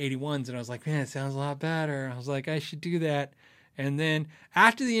 5881s. And I was like, man, it sounds a lot better. I was like, I should do that. And then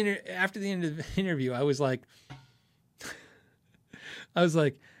after the end of the interview, I was like,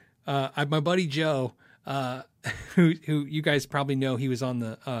 my buddy Joe, who you guys probably know, he was on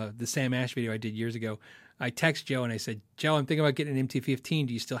the Sam Ash video I did years ago. I text Joe and I said, Joe, I'm thinking about getting an MT-15.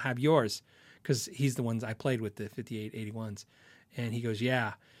 Do you still have yours? Because he's the ones I played with, the 5881s. And he goes,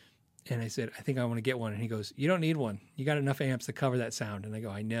 yeah. And I said, I think I want to get one. And he goes, you don't need one. You got enough amps to cover that sound. And I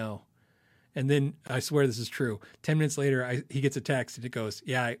go, I know. And then I swear this is true. 10 minutes later, he gets a text and it goes,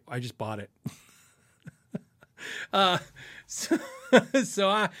 yeah, I just bought it. So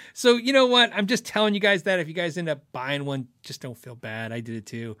you know what? I'm just telling you guys that if you guys end up buying one, just don't feel bad. I did it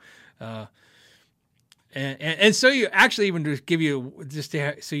too. And so you actually, even to give you, just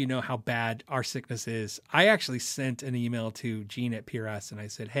so you know how bad our sickness is, I actually sent an email to Gene at PRS and I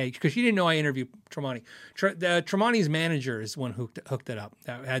said, hey, because she didn't know I interviewed Tremonti. Tremonti's manager is the one who hooked it up.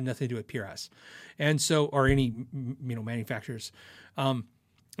 That had nothing to do with PRS. And so, or any, manufacturers. I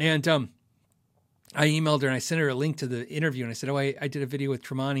emailed her and I sent her a link to the interview and I said, I did a video with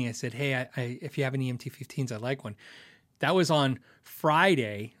Tremonti. I said, hey, if you have any MT-15s, I'd like one. That was on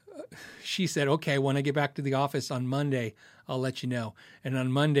Friday. She said, okay, when I get back to the office on Monday, I'll let you know. And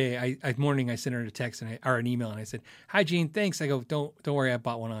on Monday morning, I sent her a text or an email and I said, hi, Gene, thanks. I go, don't worry. I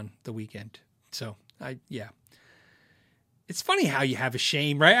bought one on the weekend. So it's funny how you have a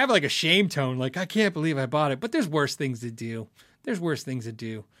shame, right? I have like a shame tone. Like, I can't believe I bought it, but there's worse things to do. There's worse things to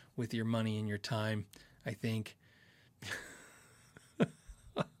do with your money and your time, I think.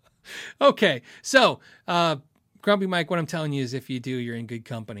 Okay. So, Grumpy Mike, what I'm telling you is if you do, you're in good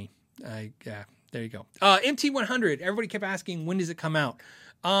company. There you go. MT100. Everybody kept asking, when does it come out?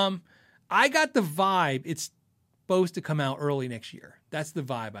 I got the vibe it's supposed to come out early next year. That's the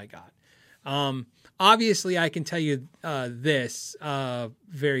vibe I got. Obviously, I can tell you this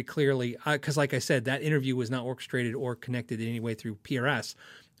very clearly because, like I said, that interview was not orchestrated or connected in any way through PRS.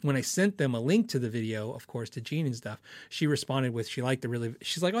 When I sent them a link to the video, of course, to Gene and stuff, she responded with, she's like,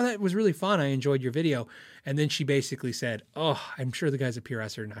 oh, that was really fun. I enjoyed your video. And then she basically said, oh, I'm sure the guys at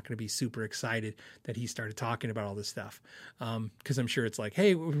PRS are not going to be super excited that he started talking about all this stuff. Because I'm sure it's like,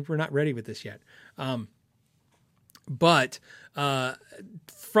 hey, we're not ready with this yet. But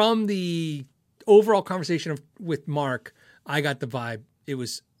from the overall conversation with Mark, I got the vibe it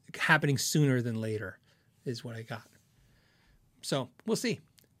was happening sooner than later is what I got. So we'll see.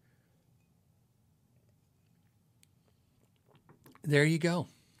 There you go.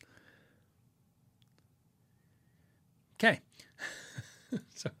 Okay.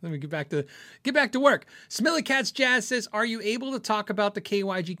 So let me get back to work. Smiley Cats Jazz says, are you able to talk about the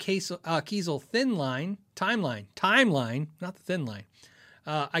KYG Kiesel thin line, timeline, not the thin line.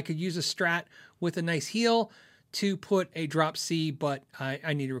 I could use a Strat with a nice heel to put a drop C, but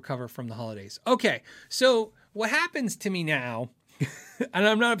I need to recover from the holidays. Okay. So what happens to me now, and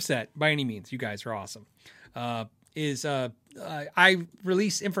I'm not upset by any means. You guys are awesome. I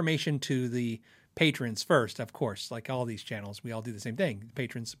release information to the patrons first, of course, like all these channels. We all do the same thing.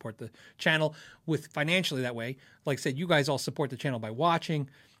 Patrons support the channel with financially that way. Like I said, you guys all support the channel by watching.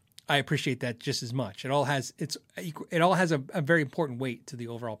 I appreciate that just as much. It all has a very important weight to the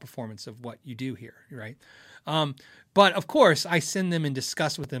overall performance of what you do here, right? But of course, I send them and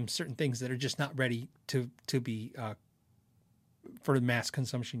discuss with them certain things that are just not ready to be for mass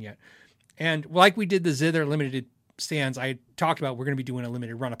consumption yet. And like we did the Zither limited stands, I talked about we're going to be doing a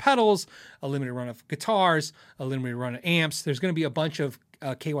limited run of pedals, a limited run of guitars, a limited run of amps. There's going to be a bunch of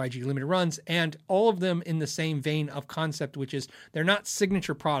KYG limited runs, and all of them in the same vein of concept, which is they're not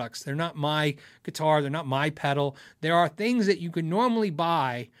signature products. They're not my guitar. They're not my pedal. There are things that you could normally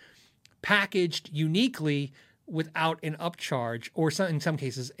buy packaged uniquely without an upcharge or in some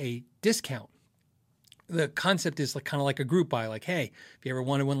cases a discount. The concept is kind of like a group buy, like, hey, if you ever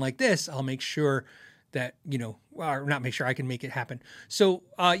wanted one like this, I'll make sure that, or not make sure, I can make it happen. So,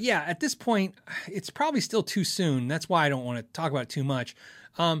 at this point, it's probably still too soon. That's why I don't want to talk about it too much.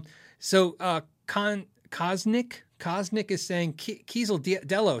 Koznik is saying Kiesel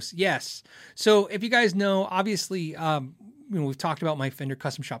Delos. Yes. So if you guys know, obviously, we've talked about my Fender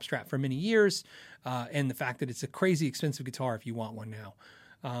Custom Shop Strat for many years, and the fact that it's a crazy expensive guitar if you want one now.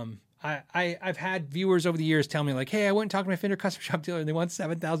 I've had viewers over the years tell me like, hey, I went and talked to my Fender Custom Shop dealer and they want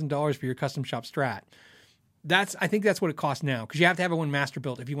 $7,000 for your Custom Shop Strat. I think that's what it costs now, because you have to have one master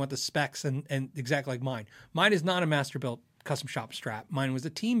built if you want the specs and exactly like mine. Mine is not a master built Custom Shop Strat. Mine was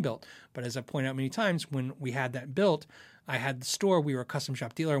a team built. But as I point out many times, when we had that built, I had the store, we were a Custom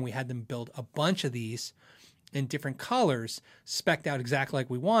Shop dealer, and we had them build a bunch of these in different colors, spec'd out exactly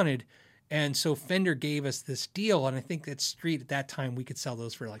like we wanted. And so Fender gave us this deal, and I think that Street at that time we could sell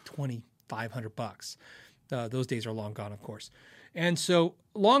those for like $2,500. Those days are long gone, of course. And so,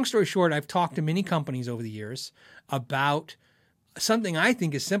 long story short, I've talked to many companies over the years about something I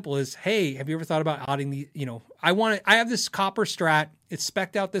think is simple: is, hey, have you ever thought about adding the? I have this copper Strat. It's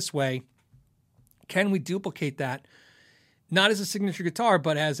spec'd out this way. Can we duplicate that? Not as a signature guitar,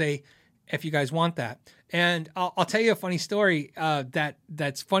 but as a, if you guys want that. And I'll tell you a funny story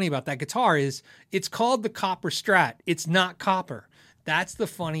that's funny about that guitar is it's called the Copper Strat. It's not copper. That's the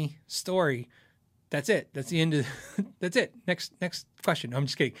funny story That's it. That's the end of. That's it. Next question. No, I'm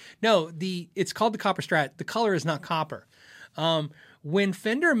just kidding. No, it's called the Copper Strat. The color is not copper. When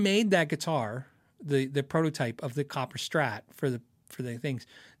Fender made that guitar, the prototype of the Copper Strat for the things,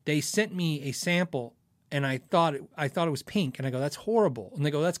 they sent me a sample, and I thought it was pink, and I go, that's horrible, and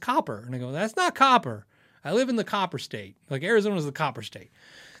they go, that's copper, and I go, that's not copper. I live in the copper state. Like Arizona's the copper state.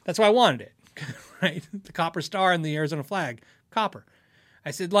 That's why I wanted it, right? The copper star and the Arizona flag, copper. I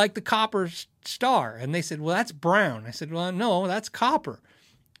said, like the copper star. And they said, well, that's brown. I said, well, no, that's copper.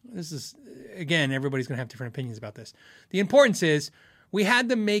 This is, again, everybody's going to have different opinions about this. The importance is we had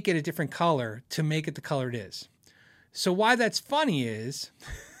to make it a different color to make it the color it is. So why that's funny is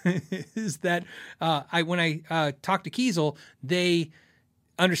that when I talked to Kiesel, they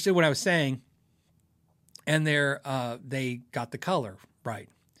understood what I was saying, and they got the color right.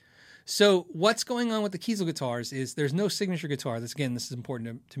 So what's going on with the Kiesel guitars is there's no signature guitar. This is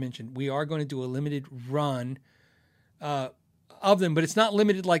important to mention. We are going to do a limited run of them, but it's not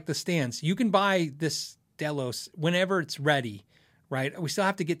limited like the stands. You can buy this Delos whenever it's ready, right? We still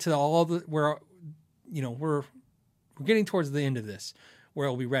have to get to we're getting towards the end of this where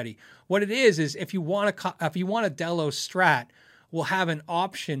it'll be ready. What it is if you want a Delos Strat, we'll have an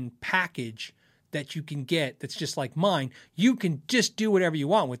option package that you can get that's just like mine. You can just do whatever you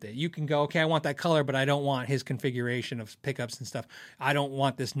want with it. You can go, okay, I want that color, but I don't want his configuration of pickups and stuff. I don't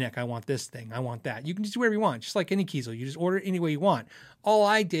want this neck. I want this thing. I want that. You can just do whatever you want, just like any Kiesel. You just order it any way you want. All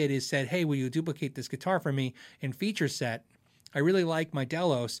I did is said, hey, will you duplicate this guitar for me in feature set? I really like my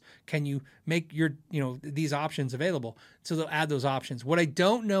Delos. Can you make these options available? So they'll add those options. What I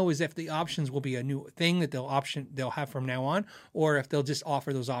don't know is if the options will be a new thing that they'll have from now on, or if they'll just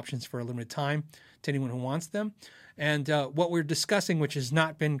offer those options for a limited time to anyone who wants them. And what we're discussing, which has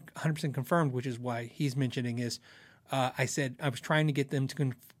not been 100% confirmed, which is why he's mentioning, is I said I was trying to get them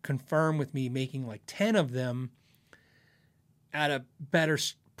to confirm with me making like 10 of them at a better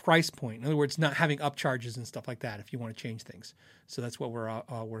price point. In other words, not having upcharges and stuff like that if you want to change things. So that's what we're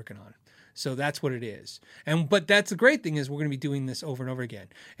working on. So that's what it is. But that's the great thing is we're going to be doing this over and over again.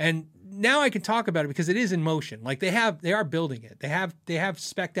 And now I can talk about it because it is in motion. Like they are building it. They have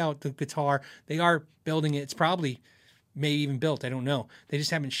spec'd out the guitar. They are building it. It's probably maybe even built. I don't know. They just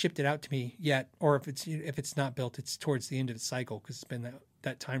haven't shipped it out to me yet. Or if it's not built, it's towards the end of the cycle because it's been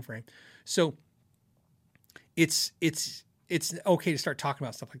that time frame. So it's okay to start talking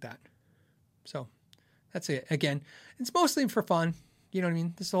about stuff like that. So that's it. Again, it's mostly for fun. You know what I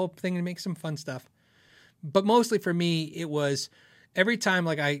mean? This whole thing to make some fun stuff. But mostly for me, it was every time,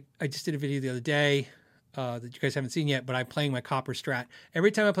 like I just did a video the other day that you guys haven't seen yet, but I'm playing my Copper Strat.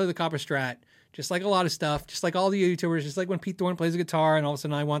 Every time I play the Copper Strat, just like a lot of stuff, just like all the YouTubers, just like when Pete Thorne plays a guitar and all of a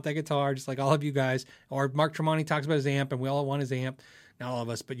sudden I want that guitar, just like all of you guys, or Mark Tremonti talks about his amp and we all want his amp. Not all of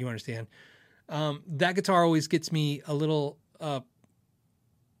us, but you understand. That guitar always gets me a little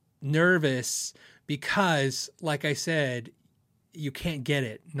nervous because, like I said, you can't get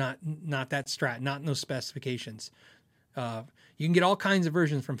it. Not that Strat, not in those specifications. You can get all kinds of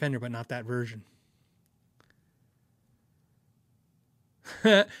versions from Fender, but not that version.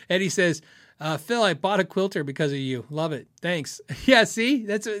 Eddie says, Phil, I bought a quilter because of you. Love it. Thanks. Yeah, see,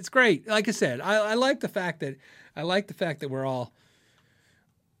 it's great. Like I said, I like the fact that we're all.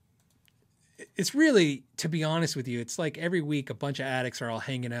 It's really, to be honest with you, it's like every week a bunch of addicts are all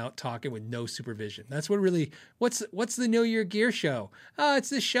hanging out talking with no supervision. That's what really, what's the Know Your Gear show?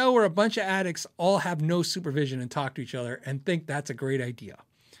 It's this show where a bunch of addicts all have no supervision and talk to each other and think that's a great idea.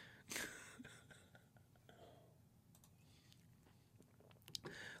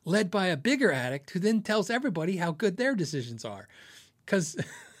 Led by a bigger addict who then tells everybody how good their decisions are. Because,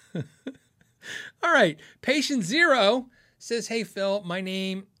 all right, Patient Zero says, hey, Phil, my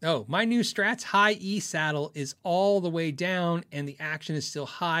new Strat's high E saddle is all the way down and the action is still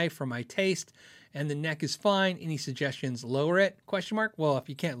high for my taste and the neck is fine. Any suggestions? Lower it? ? Well, if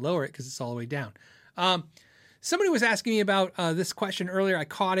you can't lower it because it's all the way down. Somebody was asking me about this question earlier. I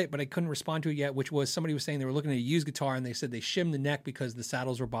caught it, but I couldn't respond to it yet, which was somebody was saying they were looking at a used guitar and they said they shimmed the neck because the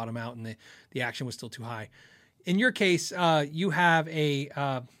saddles were bottom out and the action was still too high. In your case, you have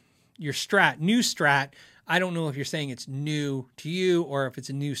your Strat, new Strat. I don't know if you're saying it's new to you or if it's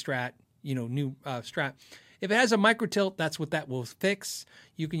a new Strat, new Strat. If it has a micro tilt, that's what that will fix.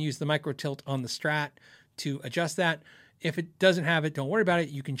 You can use the micro tilt on the Strat to adjust that. If it doesn't have it, don't worry about it.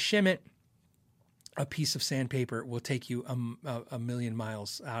 You can shim it. A piece of sandpaper will take you a million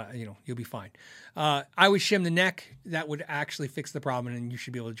miles. You'll be fine. I would shim the neck. That would actually fix the problem, and you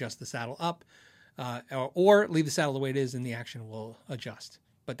should be able to adjust the saddle up, or leave the saddle the way it is, and the action will adjust.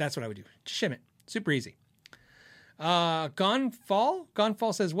 But that's what I would do. Just shim it. Super easy.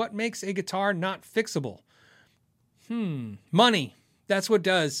 Gonfall says, what makes a guitar not fixable? Money. That's what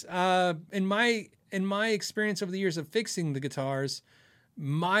does. In my experience over the years of fixing the guitars,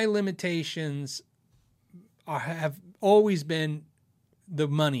 my limitations have always been the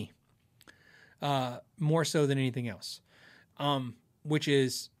money, more so than anything else. Which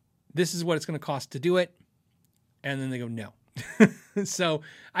is, this is what it's going to cost to do it. And then they go, no. So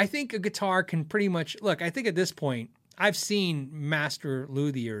I think a guitar can pretty much, look, I think at this point, I've seen master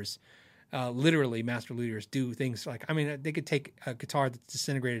luthiers, literally master luthiers, do things like, I mean, they could take a guitar that's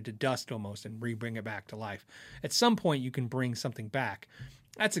disintegrated to dust almost and bring it back to life. At some point, you can bring something back.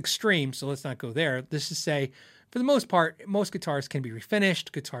 That's extreme, so let's not go there. Let's just say, for the most part, most guitars can be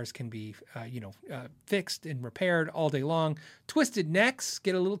refinished. Guitars can be, fixed and repaired all day long. Twisted necks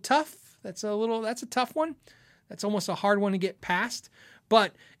get a little tough. That's a tough one. That's almost a hard one to get past.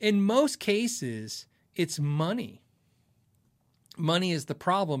 But in most cases, it's money. Money is the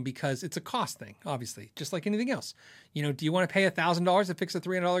problem because it's a cost thing, obviously, just like anything else. You know, do you want to pay $1,000 to fix a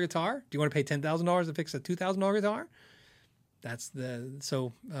 $300 guitar? Do you want to pay $10,000 to fix a $2,000 guitar?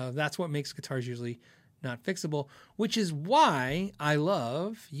 That's what makes guitars usually not fixable, which is why I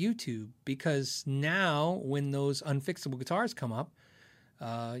love YouTube, because now when those unfixable guitars come up,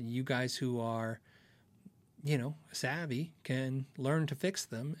 you guys who are, savvy can learn to fix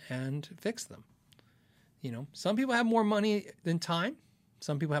them and fix them. You know, some people have more money than time.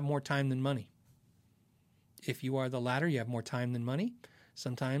 Some people have more time than money. If you are the latter, you have more time than money.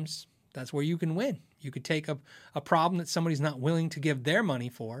 Sometimes that's where you can win. You could take a problem that somebody's not willing to give their money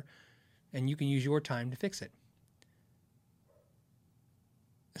for, and you can use your time to fix it.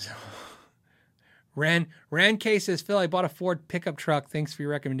 So, Ran K says, Phil, I bought a Ford pickup truck. Thanks for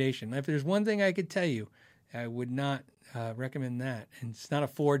your recommendation. If there's one thing I could tell you, I would not recommend that. And it's not a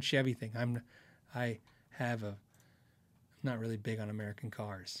Ford Chevy thing. I'm not really big on American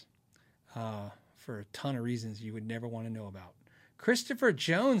cars for a ton of reasons you would never want to know about. Christopher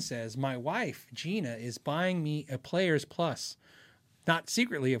Jones says, my wife, Gina, is buying me a Players Plus. Not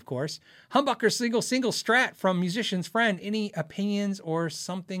secretly, of course. Humbucker single Strat from Musician's Friend. Any opinions or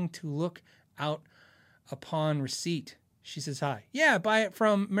something to look out upon receipt? She says hi. Yeah, buy it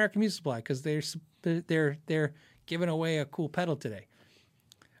from American Music Supply because they're giving away a cool pedal today.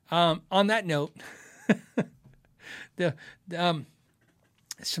 On that note,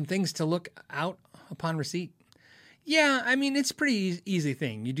 some things to look out upon receipt. Yeah, I mean, it's a pretty easy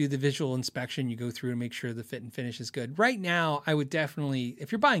thing. You do the visual inspection, you go through and make sure the fit and finish is good. Right now, I would definitely,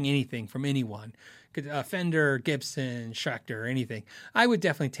 if you're buying anything from anyone, Fender, Gibson, Schecter, anything, I would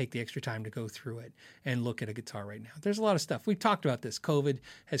definitely take the extra time to go through it and look at a guitar right now. There's a lot of stuff. We've talked about this. COVID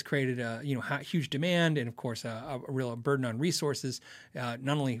has created a huge demand and, of course, a real burden on resources,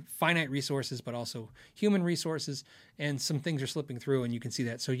 not only finite resources, but also human resources. And some things are slipping through, and you can see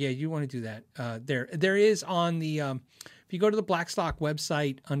that. So, yeah, you want to do that. There is on the, if you go to the Blackstock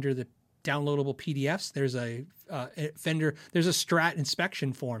website under the downloadable PDFs, there's a Fender, there's a Strat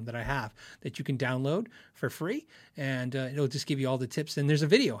inspection form that I have that you can download for free, and it'll just give you all the tips. And there's a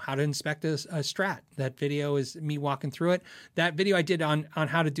video how to inspect a Strat. That video is me walking through it. That video I did on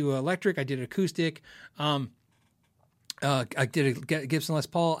how to do electric. I did acoustic. I did a Gibson Les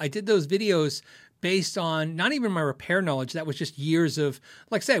Paul. I did those videos based on not even my repair knowledge. That was just years of,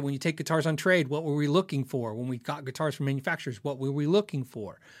 like I said, when you take guitars on trade, what were we looking for? When we got guitars from manufacturers, what were we looking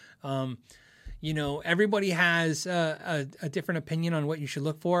for? Everybody has a different opinion on what you should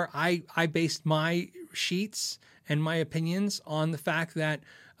look for. I based my sheets and my opinions on the fact that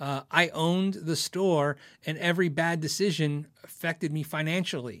I owned the store and every bad decision affected me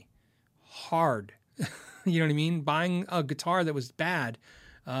financially hard. You know what I mean? Buying a guitar that was bad,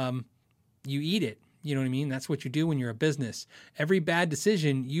 you eat it. You know what I mean? That's what you do when you're a business. Every bad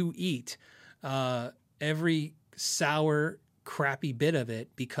decision you eat, every sour, crappy bit of it,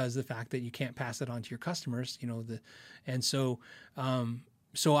 because the fact that you can't pass it on to your customers,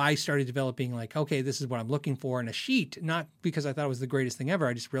 so I started developing like, okay, this is what I'm looking for in a sheet, not because I thought it was the greatest thing ever.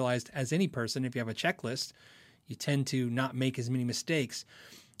 I just realized, as any person, if you have a checklist, you tend to not make as many mistakes.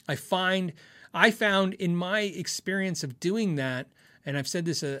 I found in my experience of doing that, and I've said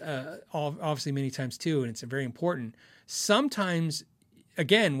this obviously many times too, and it's very important. Sometimes,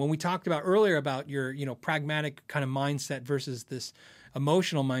 again, when we talked about earlier about your, pragmatic kind of mindset versus this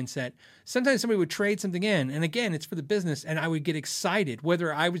emotional mindset, sometimes somebody would trade something in, and again, it's for the business, and I would get excited,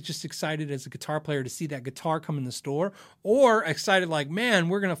 whether I was just excited as a guitar player to see that guitar come in the store, or excited like, man,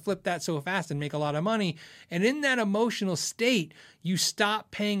 we're going to flip that so fast and make a lot of money. And in that emotional state, you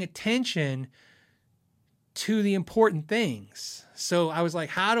stop paying attention to the important things. So I was like,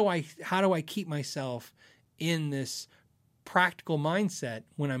 how do I keep myself in this practical mindset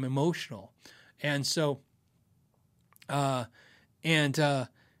when I'm emotional. And so, and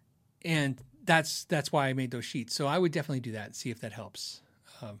that's why I made those sheets. So I would definitely do that and see if that helps.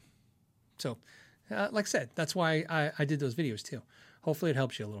 Like I said, that's why I did those videos too. Hopefully it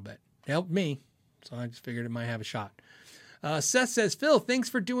helps you a little bit. It helped me. So I just figured it might have a shot. Seth says, Phil, thanks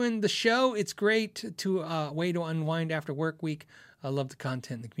for doing the show. It's great to way to unwind after work week. I love the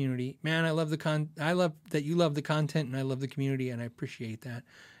content in the community. Man, I love I love that you love the content and I love the community and I appreciate that.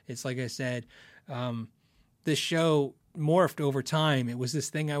 It's like I said, this show morphed over time. It was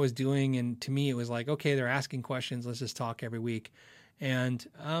this thing I was doing, and to me it was like, okay, they're asking questions. Let's just talk every week. And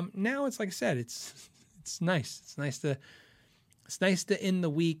now it's like I said, it's nice. It's nice to end the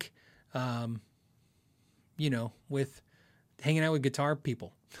week, with hanging out with guitar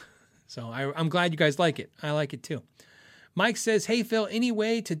people. So I'm glad you guys like it. I like it too. Mike says, hey, Phil, any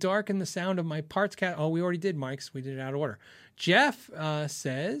way to darken the sound of my parts cat? Oh, we already did, Mike's. We did it out of order. Jeff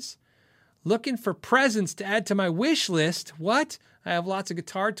says, looking for presents to add to my wish list. What? I have lots of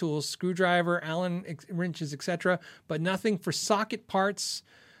guitar tools, screwdriver, Allen wrenches, etc., but nothing for socket parts,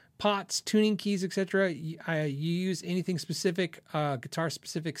 pots, tuning keys, etc. You use anything specific,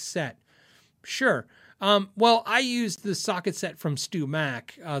 guitar-specific set? Sure. Well, I use the socket set from Stu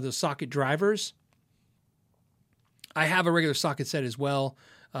Mac, the socket drivers. I have a regular socket set as well.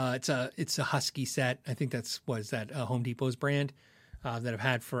 It's a Husky set. I think that's Home Depot's brand that I've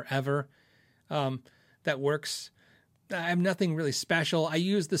had forever. That works. I have nothing really special. I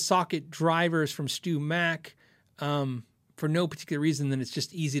use the socket drivers from Stu Mac for no particular reason than it's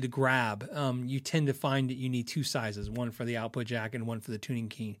just easy to grab. You tend to find that you need two sizes, one for the output jack and one for the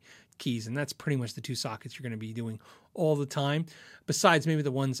tuning keys, and that's pretty much the two sockets you're going to be doing all the time, besides maybe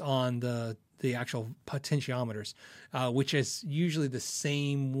the ones on the actual potentiometers, which is usually the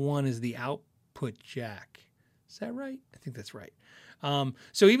same one as the output jack. Is that right? I think that's right.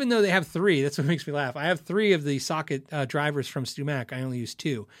 So even though they have three, that's what makes me laugh. I have three of the socket drivers from Stu Mac. I only use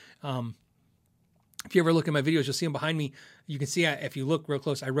two. If you ever look at my videos, you'll see them behind me. You can see if you look real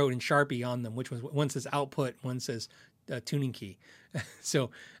close, I wrote in Sharpie on them, which one says output, one says tuning key. So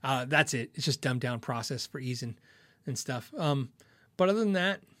that's it. It's just dumbed down process for ease and stuff. But other than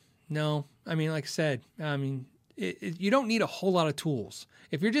that, no. I mean, like I said, you don't need a whole lot of tools.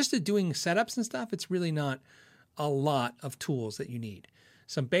 If you're just doing setups and stuff, it's really not a lot of tools that you need.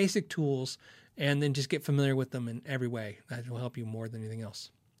 Some basic tools, and then just get familiar with them in every way. That will help you more than anything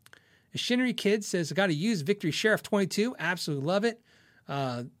else. A Shinnery Kid says, I got to use Victory Sheriff 22. Absolutely love it.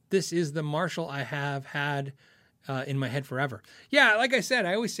 This is the Marshall I have had in my head forever. Yeah, like I said,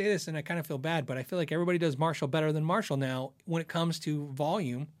 I always say this and I kind of feel bad, but I feel like everybody does Marshall better than Marshall now when it comes to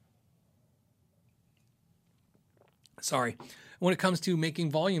volume. Sorry. When it comes to making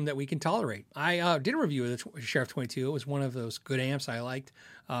volume that we can tolerate. I did a review of the Sheriff 22. It was one of those good amps I liked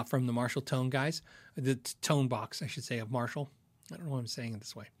from the Marshall Tone guys. The Tone box, I should say, of Marshall. I don't know why I'm saying it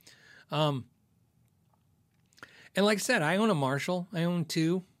this way. And like I said, I own a Marshall. I own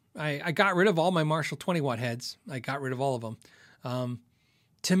two. I got rid of all my Marshall 20-watt heads. I got rid of all of them.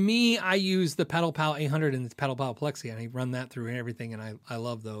 To me, I use the Pedal Pal 800 and the Pedal Pal Plexi, and I run that through and everything, and I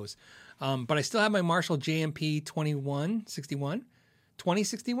love those. But I still have my Marshall JMP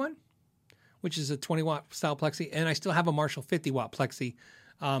 2061, which is a 20-watt style Plexi, and I still have a Marshall 50-watt Plexi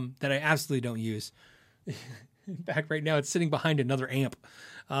that I absolutely don't use. In fact, right now it's sitting behind another amp.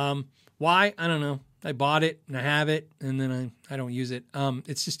 Why? I don't know. I bought it and I have it, and then I don't use it.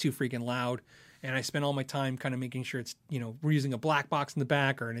 It's just too freaking loud, and I spend all my time kind of making sure it's, we're using a black box in the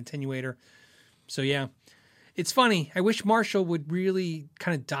back or an attenuator. So yeah, it's funny. I wish Marshall would really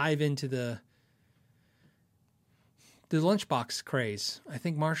kind of dive into the lunchbox craze. I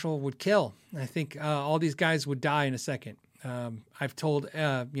think Marshall would kill. I think all these guys would die in a second. I've told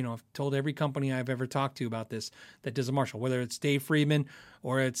every company I've ever talked to about this that does a Marshall, whether it's Dave Friedman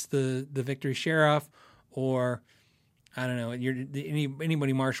or it's the Victory Sheriff or I don't know,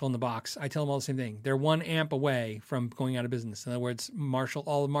 anybody Marshall in the box. I tell them all the same thing. They're one amp away from going out of business. In other words,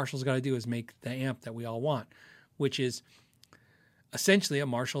 all Marshall's got to do is make the amp that we all want, which is essentially a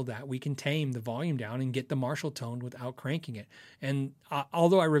Marshall that we can tame the volume down and get the Marshall toned without cranking it. And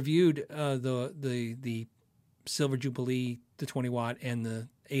although I reviewed the Silver Jubilee, the 20-watt, and the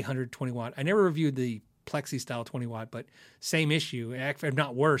 800 20-watt. I never reviewed the Plexi style 20-watt, but same issue, if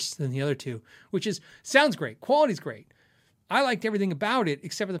not worse than the other two, which sounds great. Quality's great. I liked everything about it,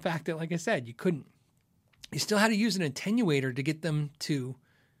 except for the fact that, like I said, you still had to use an attenuator to get them to,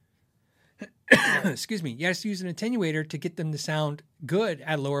 excuse me, you had to use an attenuator to get them to sound good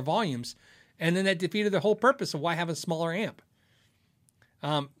at lower volumes. And then that defeated the whole purpose of why have a smaller amp.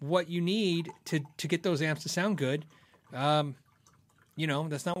 what you need to get those amps to sound good,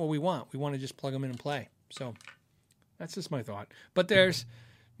 that's not what we want. We want to just plug them in and play. So that's just my thought. But there's,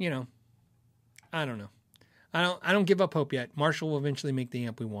 I don't know. I don't give up hope yet. Marshall will eventually make the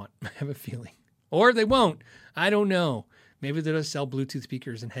amp we want. I have a feeling. Or they won't. I don't know. Maybe they'll just sell Bluetooth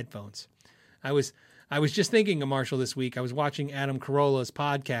speakers and headphones. I was just thinking of Marshall this week. I was watching Adam Carolla's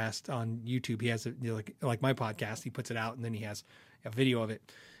podcast on YouTube. He has like my podcast. He puts it out and then he has a video of it.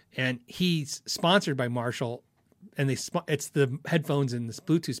 And he's sponsored by Marshall, and it's the headphones and the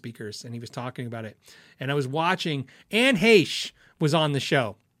Bluetooth speakers. And he was talking about it. And I was watching. Anne Heche was on the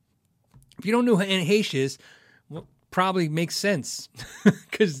show. If you don't know who Anne Heche is, well, probably makes sense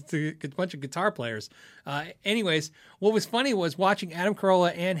because it's a bunch of guitar players. Anyways, what was funny was watching Adam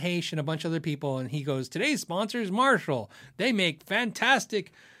Carolla, Anne Heche, and a bunch of other people, and he goes, today's sponsor is Marshall. They make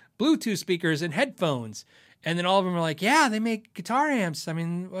fantastic Bluetooth speakers and headphones. And then all of them are like, yeah, they make guitar amps. I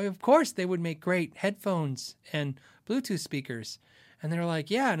mean, of course they would make great headphones and Bluetooth speakers. And they're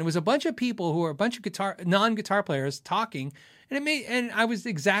like, yeah. And it was a bunch of people who are a bunch of non-guitar players talking. And I was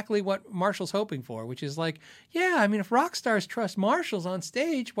exactly what Marshall's hoping for, which is like, yeah, I mean, if rock stars trust Marshalls on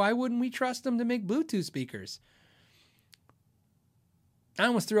stage, why wouldn't we trust them to make Bluetooth speakers? I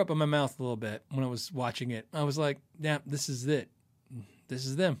almost threw up in my mouth a little bit when I was watching it. I was like, yeah, this is it. This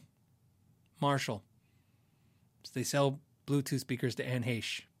is them. Marshall. So they sell Bluetooth speakers to Anne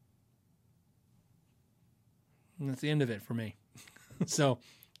Heche. And that's the end of it for me. So,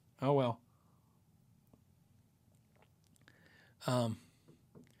 oh well.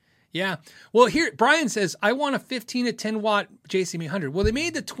 Yeah. Well, here, Brian says, I want a 15 to 10 watt JCM 800. Well, they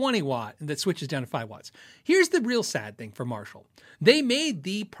made the 20 watt that switches down to 5 watts. Here's the real sad thing for Marshall. They made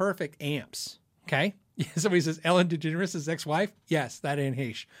the perfect amps. Okay. Somebody says, Ellen DeGeneres' ex-wife. Yes, that Anne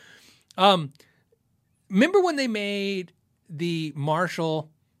Heche. Remember when they made the Marshall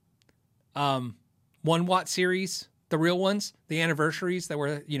 1 watt series, the real ones, the anniversaries that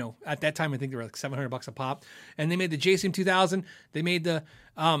were, at that time, I think they were like $700 a pop. And they made the JCM 2000. They made the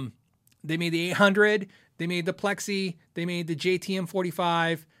 800. They made the Plexi. They made the JTM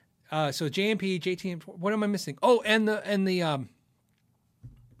 45. So JMP, JTM. What am I missing? Oh, and the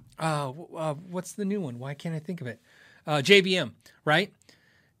what's the new one? Why can't I think of it? JVM, right?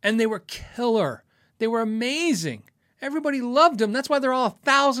 And they were killer. They were amazing. Everybody loved them. That's why they're all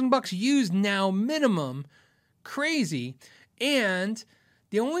 $1,000 used now, minimum. Crazy. And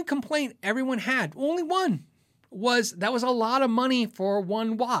the only complaint everyone had, only one, was that was a lot of money for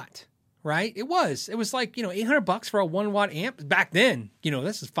 1 watt, right? It was like, $800 for a 1 watt amp back then.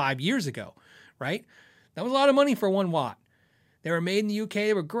 This is 5 years ago, right? That was a lot of money for 1 watt. They were made in the UK.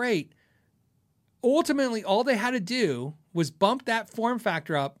 They were great. Ultimately, all they had to do was bump that form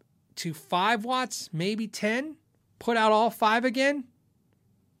factor up to 5 watts, maybe 10, put out all 5 again.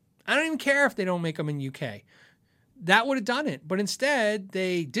 I don't even care if they don't make them in UK. That would have done it. But instead,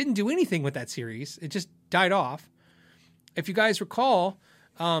 they didn't do anything with that series. It just died off. If you guys recall,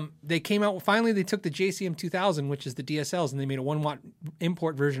 they came out, finally they took the JCM 2000, which is the DSLs, and they made a 1 watt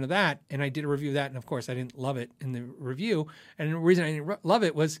import version of that. And I did a review of that. And of course, I didn't love it in the review. And the reason I didn't love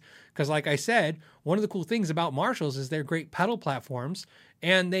it was because, like I said, one of the cool things about Marshalls is they're great pedal platforms.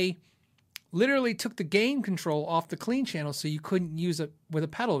 And they literally took the gain control off the clean channel so you couldn't use it with a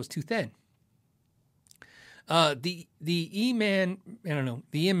pedal. It was too thin. The E-Man, I don't know,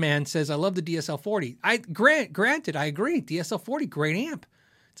 the M-Man says, I love the DSL-40. Granted, I agree. DSL-40, great amp.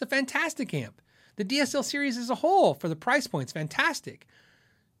 It's a fantastic amp. The DSL series as a whole, for the price point, is fantastic.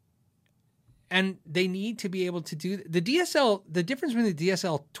 And they need to be able to do the DSL. The difference between the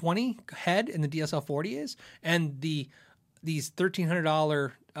DSL-20 head and the DSL-40 is, and these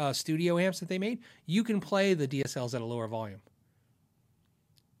 $1,300 studio amps that they made, you can play the DSLs at a lower volume.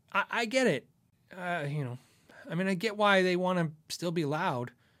 I get it. I get why they want to still be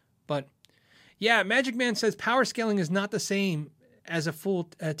loud, but yeah, Magic Man says power scaling is not the same as a full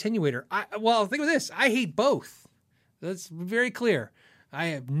attenuator. Think of this. I hate both. That's very clear. I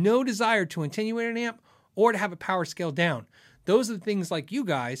have no desire to attenuate an amp or to have a power scale down. Those are the things like you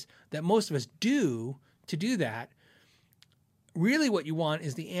guys that most of us do to do that. Really what you want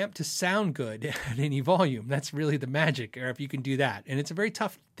is the amp to sound good at any volume. That's really the magic, or if you can do that. And it's a very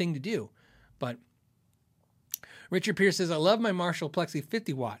tough thing to do, but Richard Pierce says, I love my Marshall Plexi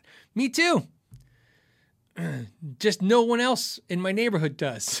 50 watt. Me too. Just no one else in my neighborhood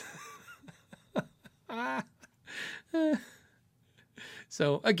does.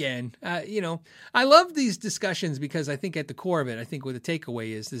 So again, I love these discussions because I think at the core of it, I think what the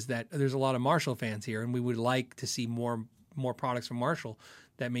takeaway is that there's a lot of Marshall fans here, and we would like to see more products from Marshall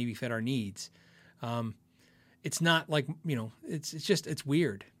that maybe fit our needs. it's not like, it's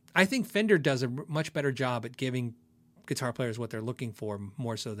weird. I think Fender does a much better job at giving guitar players what they're looking for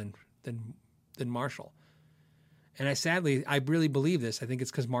more so than Marshall. And I really believe this. I think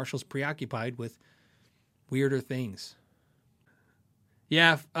it's because Marshall's preoccupied with weirder things.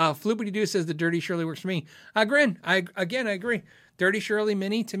 Yeah, Floopity Doo says the Dirty Shirley works for me. Grin, I agree. Dirty Shirley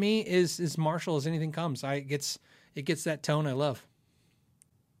Mini to me is Marshall as anything comes. It gets that tone I love.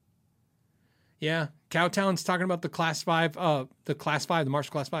 Yeah, Cowtown's talking about the Class 5, the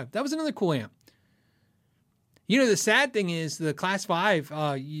Marshall Class 5. That was another cool amp. The sad thing is the Class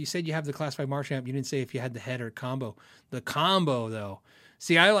 5, you said you have the Class 5 Marshall amp. You didn't say if you had the head or combo. The combo, though.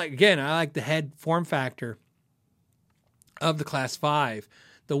 See, I like the head form factor of the Class 5.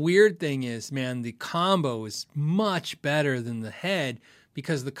 The weird thing is, man, the combo is much better than the head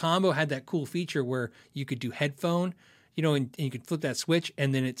because the combo had that cool feature where you could do headphone, and you could flip that switch,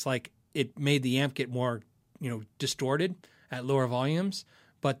 and then it's like it made the amp get more, distorted at lower volumes,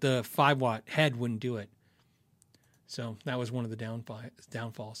 but the 5-watt head wouldn't do it. So that was one of the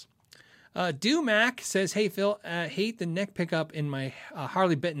downfalls. Mac says, "Hey Phil, hate the neck pickup in my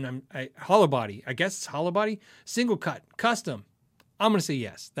Harley Benton. Hollow body. I guess it's hollow body. Single cut, custom. I'm gonna say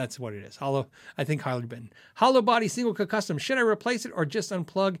yes. That's what it is. I think Harley Benton. Hollow body, single cut, custom. Should I replace it or just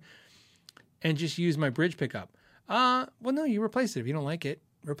unplug and just use my bridge pickup? Well, no, you replace it. If you don't like it,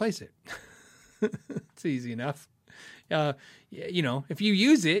 replace it. It's easy enough. If you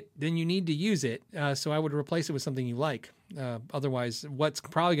use it, then you need to use it. So I would replace it with something you like. Otherwise, what's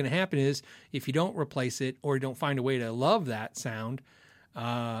probably going to happen is if you don't replace it or you don't find a way to love that sound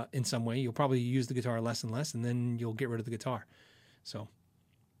in some way, you'll probably use the guitar less and less, and then you'll get rid of the guitar. So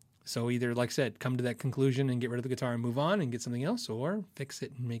either, like I said, come to that conclusion and get rid of the guitar and move on and get something else, or fix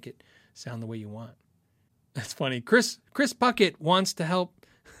it and make it sound the way you want. That's funny. Chris Puckett wants to help.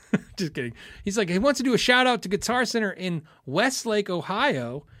 Just kidding. He's like, he wants to do a shout out to Guitar Center in Westlake,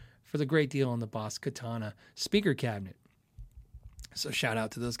 Ohio for the great deal on the Boss Katana speaker cabinet. So shout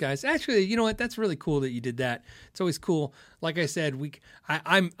out to those guys. Actually, you know what? That's really cool that you did that. It's always cool. Like I said,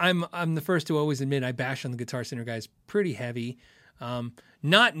 I'm the first to always admit I bash on the Guitar Center guys pretty heavy.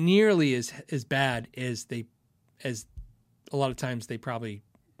 Not nearly as bad as a lot of times they probably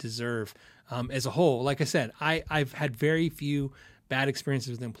deserve as a whole. Like I said, I've had very few bad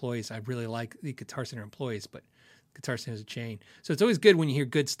experiences with employees. I really like the Guitar Center employees, but Guitar Center is a chain. So it's always good when you hear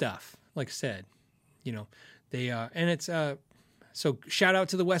good stuff. Like I said, they and it's so shout out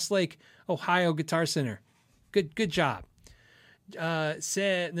to the Westlake, Ohio Guitar Center. Good job.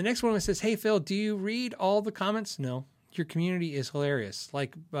 The next one says, "Hey Phil, do you read all the comments?" No. Your community is hilarious.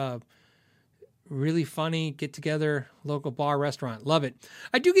 Like really funny, get together, local bar, restaurant. Love it.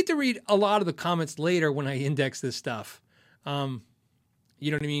 I do get to read a lot of the comments later when I index this stuff. You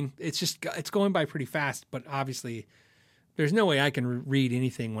know what I mean? It's going by pretty fast, but obviously there's no way I can read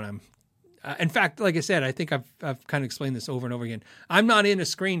anything when I'm, in fact, like I said, I think I've kind of explained this over and over again. I'm not in a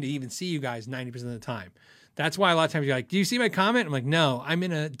screen to even see you guys 90% of the time. That's why a lot of times you're like, do you see my comment? I'm like, no, I'm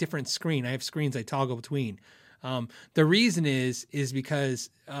in a different screen. I have screens I toggle between. The reason is because,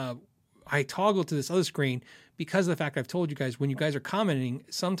 I toggle to this other screen because of the fact I've told you guys when you guys are commenting,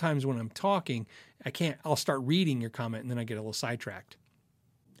 sometimes when I'm talking, I'll start reading your comment and then I get a little sidetracked.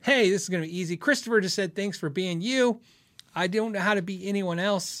 Hey, this is going to be easy. Christopher just said, thanks for being you. I don't know how to be anyone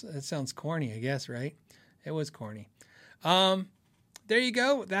else. That sounds corny, I guess, right? It was corny. There you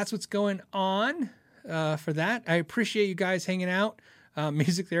go. That's what's going on for that. I appreciate you guys hanging out.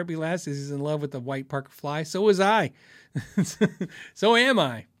 Music Therapy Last is in love with the white Parker Fly. So was I. So am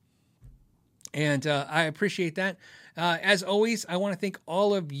I. And I appreciate that. As always, I want to thank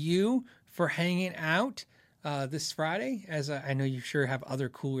all of you for hanging out this Friday. As I know you sure have other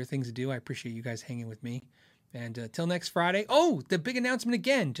cooler things to do. I appreciate you guys hanging with me. And till next Friday. Oh, the big announcement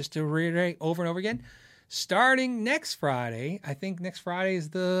again, just to reiterate over and over again. Starting next Friday, I think next Friday is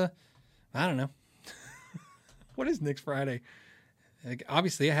I don't know. What is next Friday?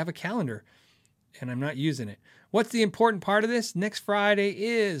 Obviously, I have a calendar, and I'm not using it. What's the important part of this? Next Friday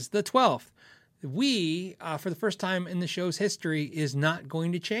is the 12th. We, for the first time in the show's history, is not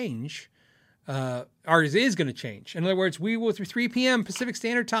going to change. Ours is going to change. In other words, we will through 3 p.m. Pacific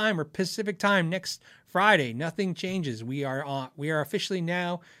Standard Time or Pacific Time next Friday. Nothing changes. We are officially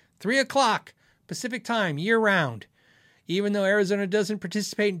now 3 o'clock Pacific Time year round. Even though Arizona doesn't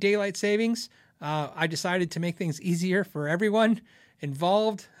participate in daylight savings, I decided to make things easier for everyone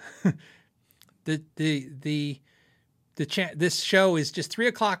involved. This show is just 3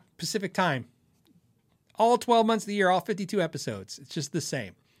 o'clock Pacific Time. All 12 months of the year, all 52 episodes. It's just the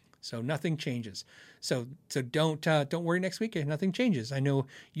same. So nothing changes. So don't worry next week. Nothing changes. I know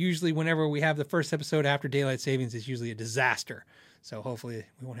usually whenever we have the first episode after daylight savings, it's usually a disaster. So hopefully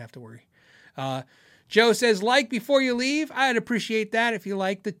we won't have to worry. Joe says, like before you leave. I'd appreciate that if you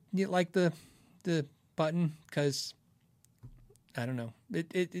like the button, because I don't know.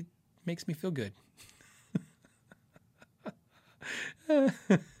 It makes me feel good.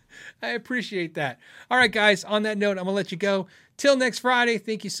 I appreciate that. All right, guys, on that note, I'm going to let you go. Till next Friday,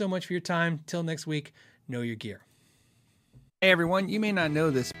 thank you so much for your time. Till next week, know your gear. Hey, everyone, you may not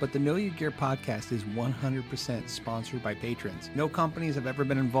know this, but the Know Your Gear podcast is 100% sponsored by patrons. No companies have ever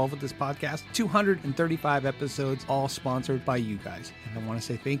been involved with this podcast. 235 episodes, all sponsored by you guys. And I want to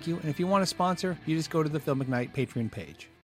say thank you. And if you want to sponsor, you just go to the Phil McKnight Patreon page.